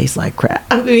doesn't taste like crap.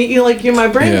 My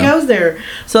brain goes there.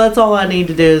 So that's all I need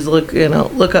to do is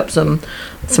look up some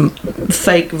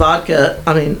fake vodka.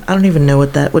 I don't even know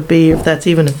what that would be, if that's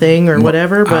even a thing or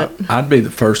whatever. But I'd be the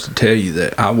first to tell you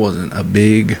that I wasn't a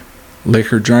big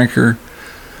liquor drinker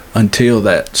until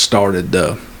that started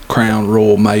the Crown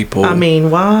Royal Maple.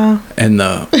 Why? And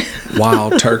the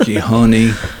Wild Turkey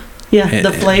Honey. Yeah,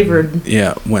 the flavored.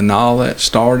 When all that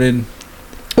started.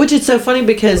 Which is so funny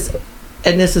because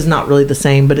and this is not really the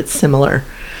same, but it's similar.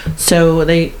 So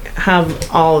they have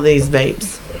all of these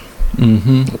vapes,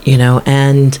 you know,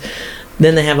 and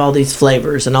then they have all these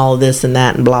flavors and all of this and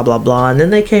that and blah, blah, blah. And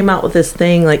then they came out with this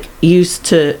thing, like, used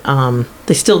to,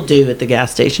 they still do at the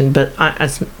gas station, but I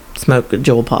smoke a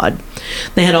Juul pod.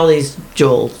 They had all these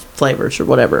Juul flavors or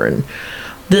whatever. And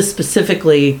this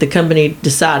specifically, the company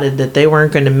decided that they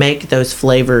weren't going to make those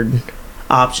flavored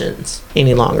options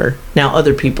any longer. Now,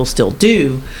 other people still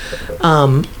do.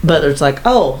 But it's like,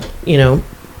 oh, you know,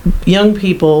 young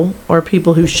people or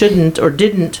people who shouldn't or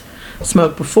didn't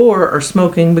smoke before are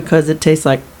smoking because it tastes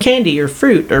like candy or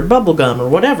fruit or bubble gum or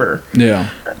whatever. Yeah.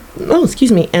 Oh,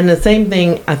 excuse me. And the same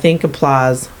thing I think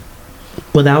applies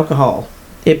with alcohol.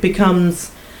 It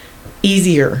becomes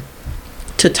easier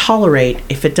to tolerate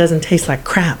if it doesn't taste like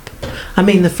crap. I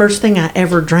mean, the first thing I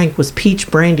ever drank was peach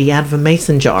brandy out of a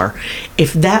mason jar.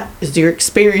 If that is your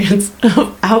experience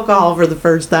of alcohol for the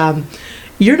first time,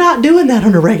 you're not doing that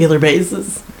on a regular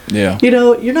basis. Yeah. You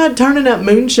know, you're not turning up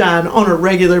moonshine on a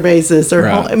regular basis. Or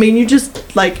right. I mean, you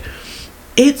just, like,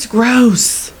 it's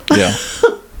gross. Yeah.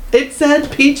 It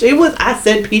said peach. I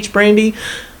said peach brandy.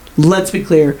 Let's be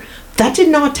clear. That did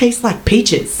not taste like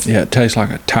peaches. Yeah, it tastes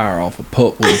like a tire off a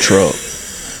Pulpwood truck.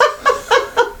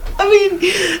 I mean,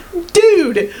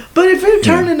 dude. But if you're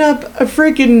turning up a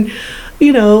freaking,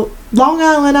 you know, Long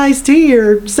Island iced tea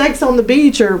or Sex on the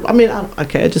Beach or, I mean, I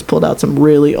just pulled out some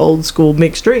really old school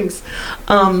mixed drinks.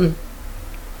 I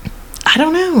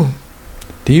don't know.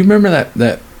 Do you remember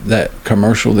that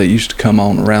commercial that used to come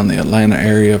on around the Atlanta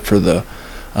area for the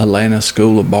Atlanta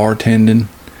School of Bartending?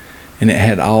 And it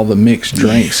had all the mixed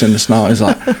drinks and it's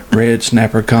like red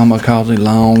snapper, kamikaze,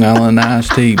 Long Island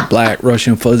iced tea, black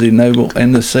Russian fuzzy noodle,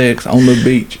 and the Sex on the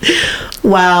Beach.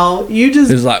 Wow, you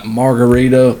just... It's like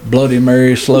margarita, Bloody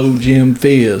Mary, slow Jim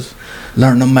fizz.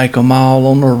 Learn to make them all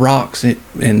on the rocks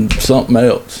and something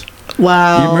else.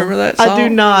 Wow. You remember that song? I do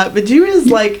not, but you just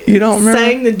like you don't remember?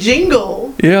 Sang the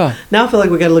jingle. Yeah. Now I feel like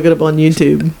we got to look it up on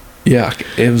YouTube. Yeah,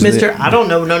 it was Mr. I don't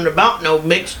know nothing about no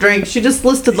mixed drinks. You just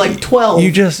listed like 12.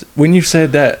 You just, when you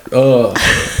said that,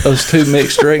 those two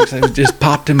mixed drinks, it just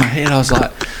popped in my head. I was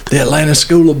like, the Atlanta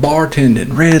School of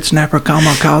Bartending, red snapper,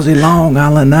 kamikaze, Long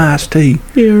Island iced tea.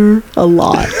 You're a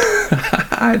lot.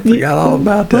 I forgot all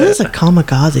about that. What is a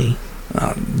kamikaze?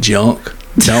 Junk.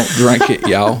 Don't drink it,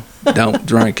 y'all. Don't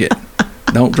drink it.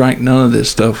 Don't drink none of this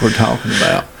stuff we're talking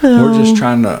about. We're just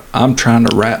I'm trying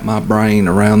to wrap my brain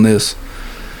around this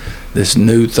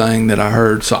new thing that I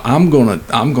heard. So I'm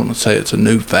gonna say it's a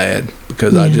new fad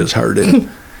because I just heard it.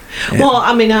 Well,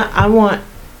 I mean, I want,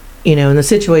 you know, in the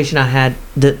situation I had,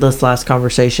 this last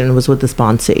conversation was with the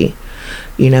sponsee,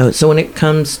 you know, so when it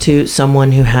comes to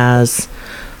someone who has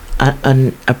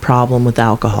a problem with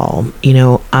alcohol, you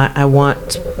know, I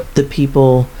want the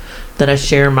people that I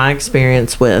share my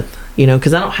experience with, you know,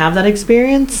 because I don't have that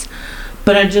experience.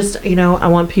 But I just, you know, I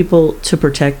want people to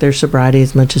protect their sobriety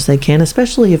as much as they can,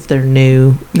 especially if they're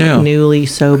newly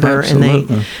sober.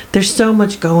 Absolutely. And there's so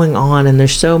much going on and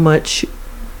there's so much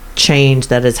change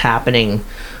that is happening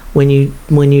when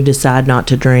you decide not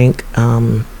to drink.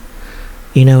 You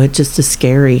know, it just is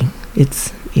scary.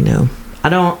 It's, you know, I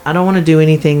don't want to do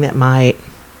anything that might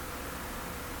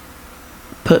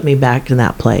put me back to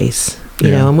that place. You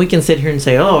know, and we can sit here and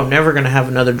say, oh, I'm never going to have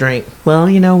another drink. Well,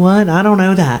 you know what? I don't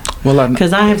know that. Well,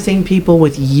 because I have seen people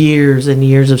with years and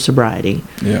years of sobriety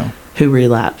who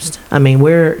relapsed. I mean,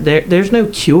 there's no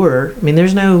cure. I mean,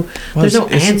 there's no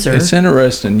answer. It's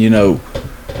interesting, you know,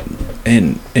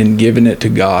 in giving it to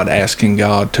God, asking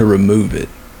God to remove it,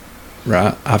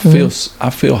 right? I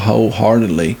feel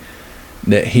wholeheartedly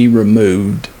that He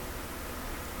removed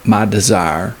my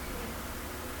desire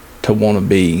to want to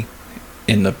be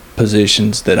in the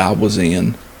positions that I was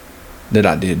in, that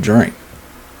I did drink.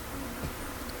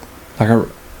 Like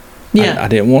I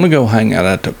didn't want to go hang out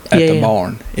at the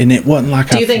barn, and it wasn't like.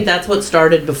 Do you think that's what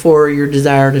started before your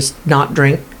desire to not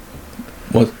drink?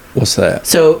 What's that?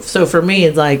 So for me,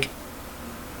 it's like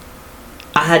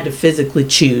I had to physically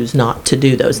choose not to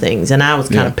do those things, and I was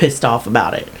kind of pissed off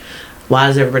about it. Why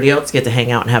does everybody else get to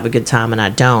hang out and have a good time and I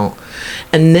don't?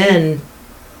 And then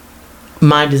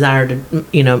my desire to,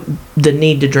 you know, the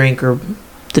need to drink or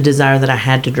the desire that I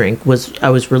had to drink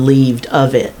I was relieved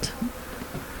of it.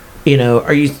 You know,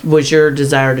 was your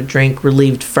desire to drink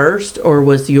relieved first, or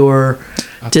was your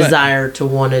desire to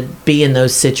want to be in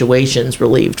those situations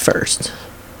relieved first?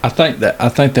 I think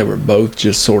they were both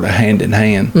just sort of hand in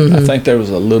hand. Mm-hmm. I think there was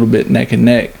a little bit neck and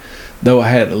neck, though I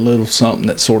had a little something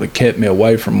that sort of kept me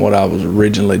away from what I was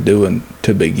originally doing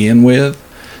to begin with.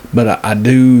 But I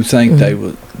do think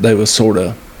they was sort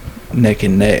of neck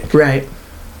and neck. Right.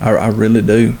 I really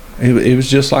do. It was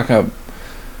just like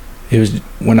it was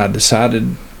when I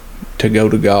decided to go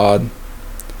to God,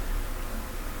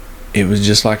 it was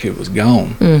just like it was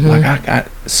gone. Like I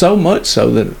so much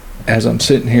so that as I'm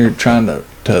sitting here trying to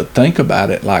think about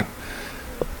it, like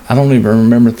I don't even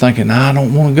remember thinking, I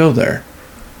don't want to go there.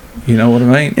 You know what I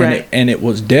mean? Right. And it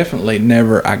was definitely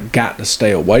never, I got to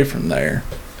stay away from there.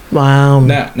 Wow.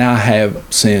 Now I have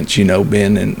since,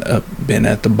 been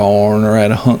at the barn or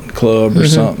at a hunting club or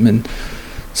something, and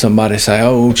somebody say,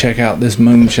 oh, check out this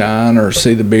moonshine, or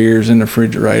see the beers in the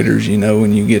refrigerators,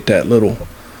 and you get that little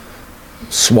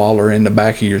swaller in the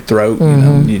back of your throat,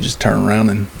 you just turn around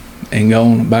and go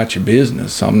on about your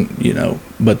business.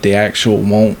 But the actual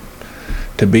want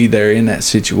to be there in that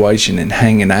situation and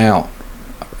hanging out,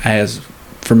 as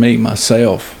for me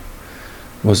myself,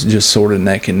 was just sort of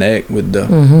neck and neck with the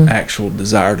actual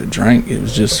desire to drink. It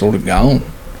was just sort of gone.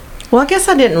 Well, I guess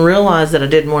I didn't realize that I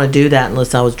didn't want to do that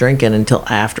unless I was drinking until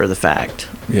after the fact.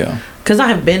 Yeah. Because I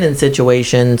have been in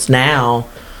situations now,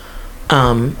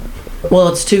 well,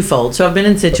 it's twofold. So I've been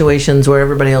in situations where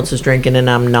everybody else is drinking and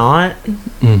I'm not.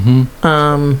 And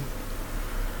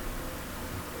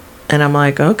I'm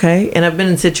like, okay. And I've been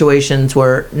in situations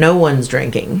where no one's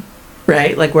drinking,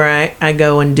 right? Like where I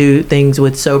go and do things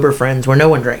with sober friends where no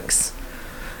one drinks.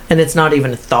 And it's not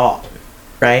even a thought,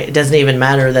 right? It doesn't even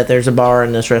matter that there's a bar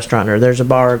in this restaurant, or there's a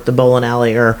bar at the bowling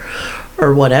alley, or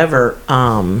whatever.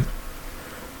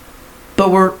 But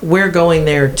we're going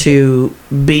there to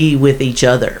be with each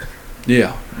other.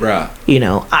 Yeah, right.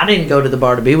 I didn't go to the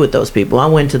bar to be with those people. I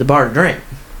went to the bar to drink.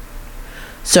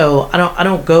 So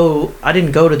I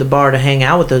didn't go to the bar to hang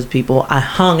out with those people. I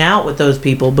hung out with those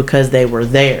people because they were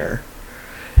there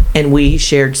and we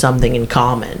shared something in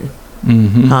common.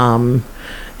 And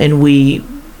we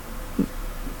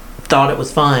thought it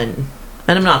was fun.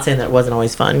 And I'm not saying that it wasn't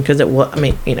always fun, because it was,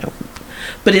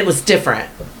 but it was different.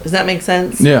 Does that make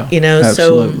sense? Yeah.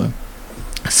 Absolutely.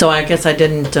 So I guess I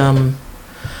didn't,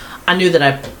 I knew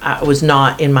that I was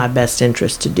not in my best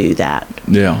interest to do that.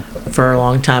 Yeah. For a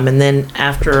long time. And then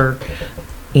after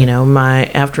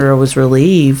I was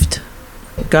relieved,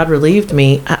 God relieved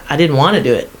me, I didn't want to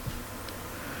do it.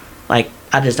 Like,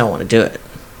 I just don't want to do it.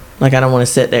 Like, I don't want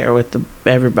to sit there with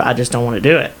everybody. I just don't want to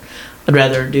do it. I'd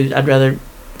rather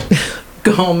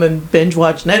go home and binge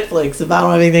watch Netflix if I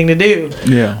don't have anything to do.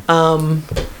 Yeah.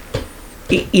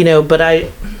 But I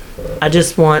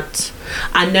just want,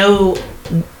 I know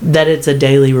that it's a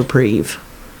daily reprieve,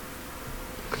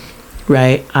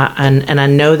 right? And I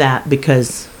know that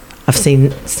because I've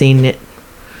seen it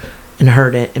and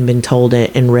heard it and been told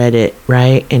it and read it,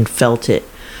 right? And felt it.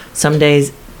 Some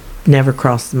days never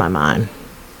crosses my mind.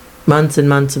 Months and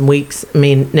months and weeks,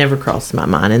 never crosses my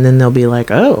mind. And then they'll be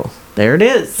like, oh, there it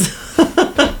is.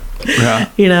 Right.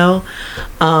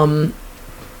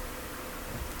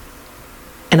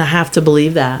 And I have to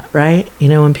believe that, right?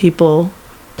 When people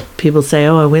say,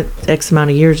 oh, I went X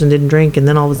amount of years and didn't drink, and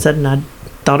then all of a sudden I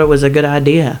thought it was a good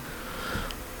idea.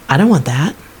 I don't want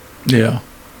that. Yeah.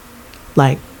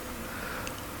 But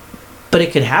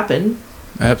it could happen.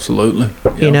 Absolutely.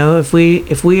 Yep.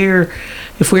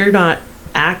 If we're not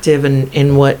active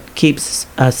in what keeps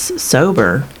us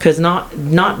sober, because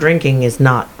not drinking is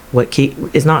not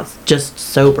is not just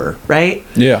sober, right?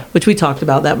 Yeah. Which we talked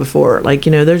about that before.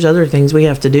 There's other things we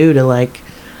have to do to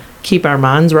keep our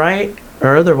minds right,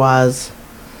 or otherwise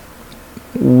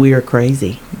we're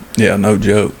crazy. Yeah, no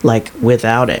joke.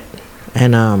 Without it.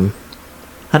 And I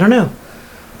don't know.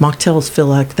 Mocktails feel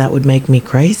like that would make me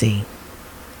crazy.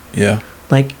 Yeah.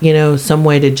 Some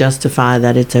way to justify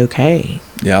that it's okay.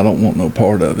 Yeah, I don't want no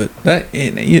part of it.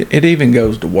 It even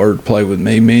goes to wordplay with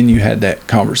me. Me and you had that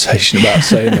conversation about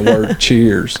saying the word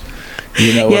cheers.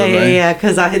 You know what I mean? Yeah,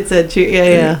 because I had said cheers.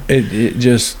 Yeah. It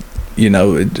just,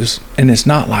 and it's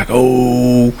not like,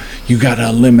 oh, you got to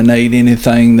eliminate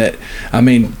anything that,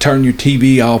 turn your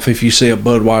TV off if you see a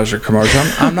Budweiser commercial.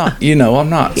 I'm not, I'm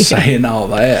not saying all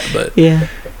that, but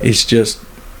it's just,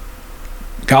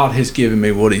 God has given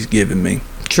me what he's given me.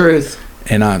 Truth.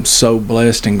 And I'm so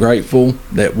blessed and grateful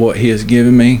that what he has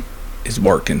given me is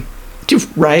working.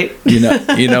 Right. You know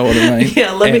what I mean?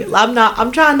 Yeah,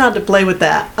 I'm trying not to play with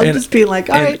that. I'm just being like,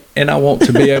 all right. And I want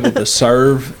to be able to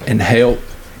serve and help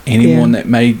anyone that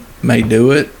may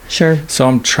do it. Sure. So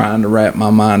I'm trying to wrap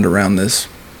my mind around this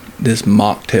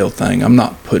mocktail thing. I'm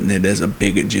not putting it as a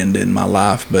big agenda in my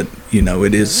life, but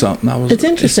it is something it's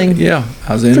interesting. I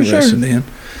was interested in.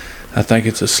 I think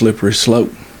it's a slippery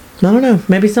slope. I don't know.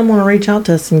 Maybe someone will reach out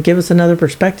to us and give us another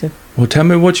perspective. Well, tell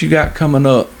me what you got coming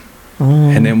up,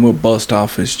 and then we'll bust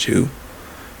off this chew.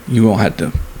 You won't have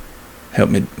to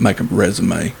help me make a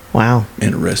resume. Wow.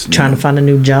 Interesting. Trying to find a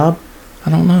new job?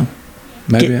 I don't know.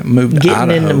 Maybe I move to getting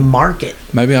Idaho. in the market.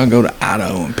 Maybe I'll go to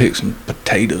Idaho and pick some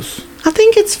potatoes. I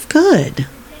think it's good.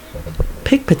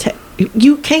 Pick potato.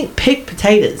 You can't pick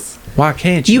potatoes. Why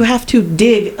can't you? You have to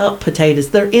dig up potatoes.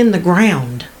 They're in the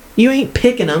ground. You ain't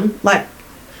picking them like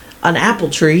an apple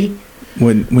tree.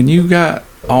 When you got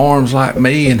arms like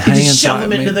me and You just hands shove like them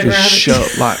me, into the just ground.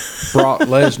 shove like Brock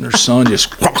Lesnar's son,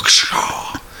 just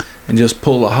and just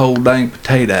pull a whole dang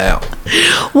potato out.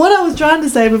 What I was trying to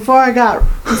say before I got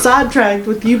sidetracked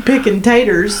with you picking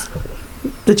taters,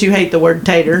 that you hate the word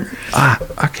tater.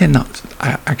 I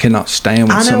cannot stand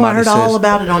when I know somebody I heard says, all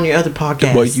about it on your other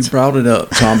podcast. well, you brought it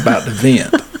up, so I'm about to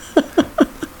vent.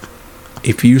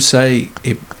 If you say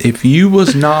if you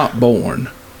was not born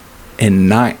in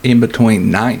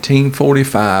between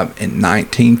 1945 and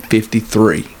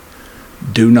 1953,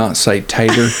 do not say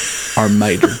tater or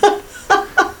mater.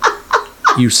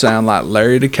 You sound like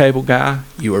Larry the Cable Guy.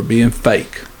 You are being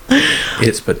fake.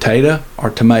 It's potato or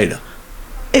tomato.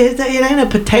 It ain't a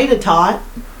potato tot.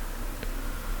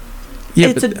 Yeah,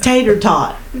 It's a but tater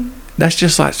tot. that's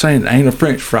just like saying it ain't a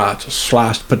French fry. It's a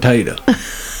sliced potato.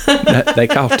 They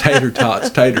call tater tots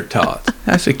tater tots.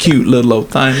 That's a cute little old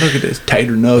thing. Look at this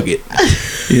tater nugget.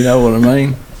 You know what I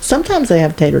mean? Sometimes they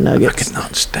have tater I nuggets.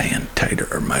 cannot stand tater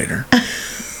or mater.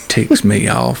 Ticks me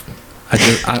off.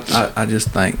 I just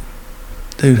think,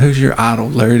 dude, who's your idol?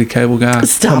 Larry the Cable Guy?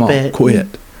 Stop Come on, it.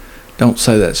 quit. Don't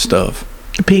say that stuff.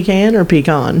 Pecan or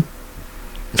pecan?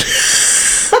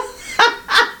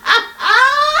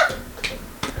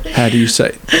 How do you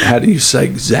say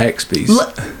Zaxby's?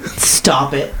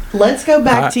 Stop it. Let's go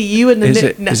back to you and the...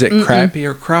 Is it crappy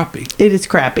or crappie? It is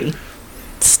crappy.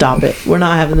 Stop it. We're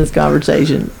not having this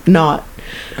conversation. Not.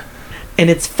 And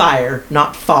it's fire,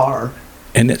 not far.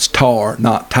 And it's tar,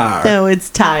 not tire. No, it's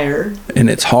tire. And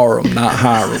it's Harlem, not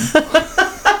Hiram.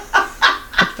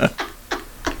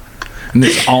 And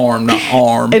it's arm, not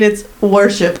arm. And it's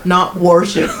worship, not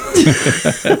worship.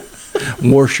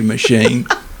 Washing machine.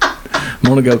 I'm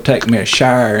gonna go take me a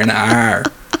shower in the air.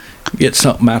 Get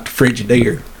something out the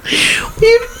Frigidaire.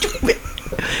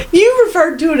 You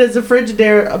referred to it as a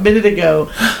Frigidaire a minute ago.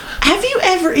 Have you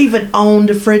ever even owned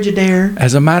a Frigidaire?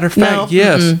 As a matter of fact, No,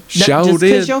 yes. Show just did.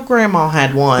 because your grandma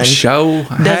had one Show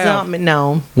does have. not mean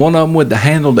no. One of them with the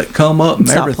handle that come up and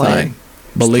Stop everything. playing.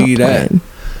 Believe Stop that. playing.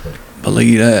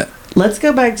 Believe that. Let's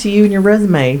go back to you and your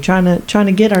resume, trying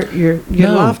to get your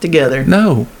No. life together.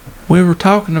 No. We were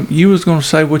talking, you was going to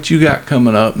say what you got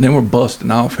coming up, and then we're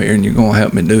busting off here, and you're going to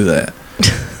help me do that.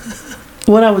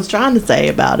 What I was trying to say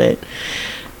about it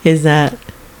is that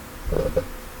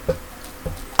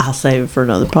I'll save it for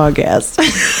another podcast.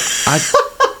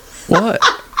 What?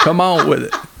 Come on with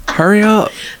it. Hurry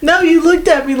up. No, you looked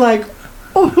at me like,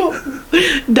 oh,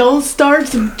 don't start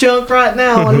some junk right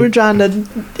now when we're trying to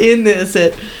end this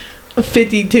at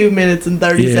 52 minutes and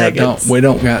 30 seconds. We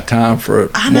don't got time for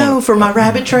it. I know, for my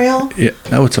rabbit trail. Yeah,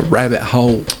 no, it's a rabbit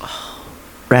hole.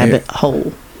 Rabbit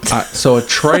hole. So a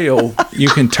trail, you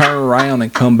can turn around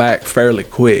and come back fairly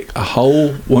quick. A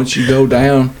hole, once you go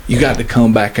down, you got to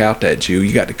come back out that Jew.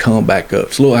 You got to come back up.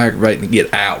 It's a little aggravating to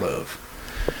get out of.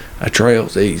 A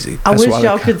trail's easy. I wish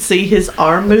y'all could see his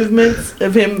arm movements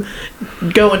of him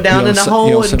going down in a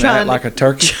hole and trying like a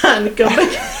turkey. Trying to come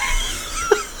back.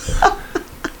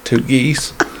 Two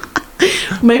geese.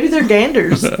 Maybe they're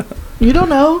ganders. You don't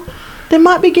know. They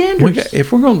might be ganders.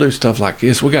 If we're going to do stuff like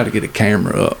this, we got to get a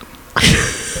camera up.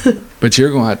 But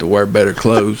you're going to have to wear better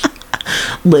clothes.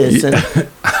 Listen,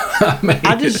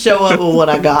 I just show up with what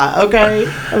I got, okay?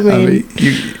 I mean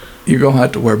you're going to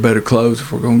have to wear better clothes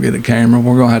if we're going to get a camera.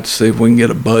 We're going to have to see if we can get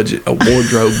a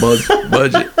wardrobe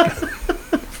budget.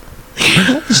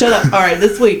 Shut up. All right,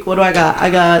 this week, what do I got? I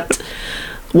got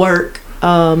work.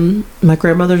 My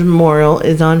grandmother's memorial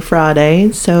is on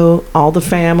Friday, so all the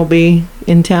fam will be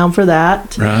in town for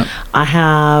that. Right. I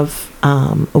have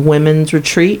a women's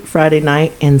retreat Friday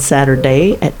night and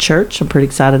Saturday at church. I'm pretty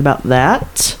excited about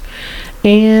that.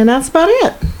 And that's about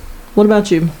it. What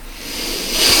about you?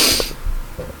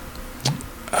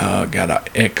 Got an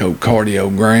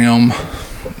echocardiogram.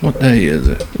 What day is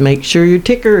it? Make sure your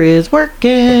ticker is working.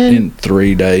 In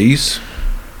 3 days.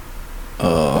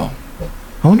 I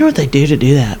wonder what they do to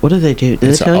do that. What do they do?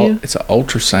 Did they tell you? It's an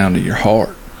ultrasound of your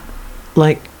heart.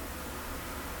 Like,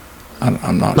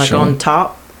 I'm not like sure. on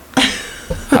top?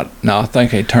 No, I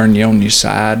think they turn you on your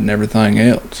side and everything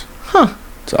else. Huh.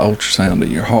 It's an ultrasound of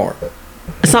your heart.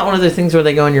 It's not one of those things where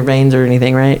they go in your veins or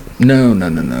anything, right?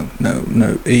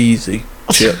 No. Easy.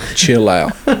 Chill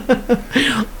out.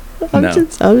 I'm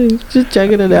just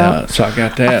checking it out. So I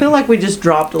got that. I feel like we just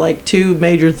dropped like two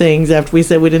major things after we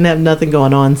said we didn't have nothing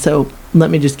going on. So let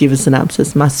me just give a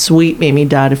synopsis. My sweet Mamie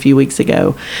died a few weeks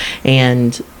ago,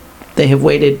 and they have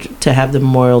waited to have the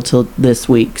memorial till this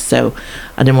week. So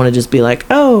I didn't want to just be like,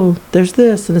 oh, there's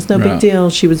this, and it's no big deal.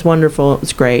 She was wonderful. It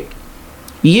was great.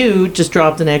 You just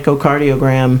dropped an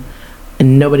echocardiogram,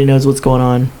 and nobody knows what's going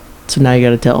on. So now you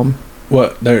got to tell them.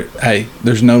 Well,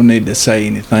 there's no need to say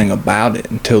anything about it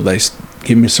until they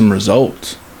give me some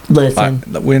results. Listen.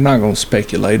 We're not going to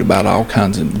speculate about all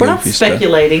kinds of We're not goofy stuff.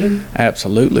 speculating.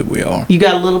 Absolutely we are. You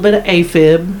got a little bit of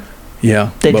AFib.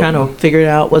 Yeah. They're trying to figure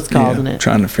out what's causing it.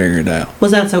 Trying to figure it out.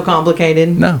 Was that so complicated?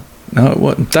 No, it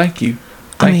wasn't. Thank you.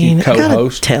 Thank you,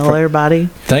 co-host. Tell everybody.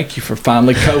 Thank you for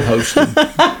finally co-hosting.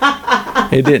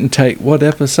 It didn't take, what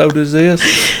episode is this?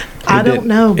 I don't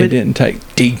know. But it didn't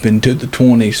take deep into the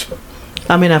 20s.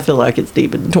 I mean, I feel like it's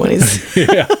deep in the 20s.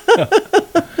 Yeah.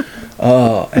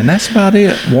 And that's about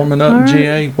it. Warming up in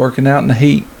GA, working out in the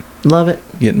heat. Love it.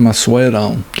 Getting my sweat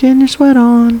on. Getting your sweat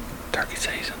on. Turkey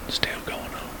season still going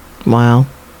on. Wow.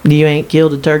 You ain't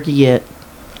killed a turkey yet.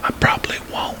 I probably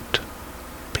won't,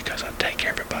 because I take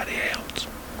everybody else.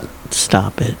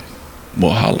 Stop it.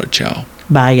 We'll holler at y'all.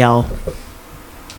 Bye, y'all.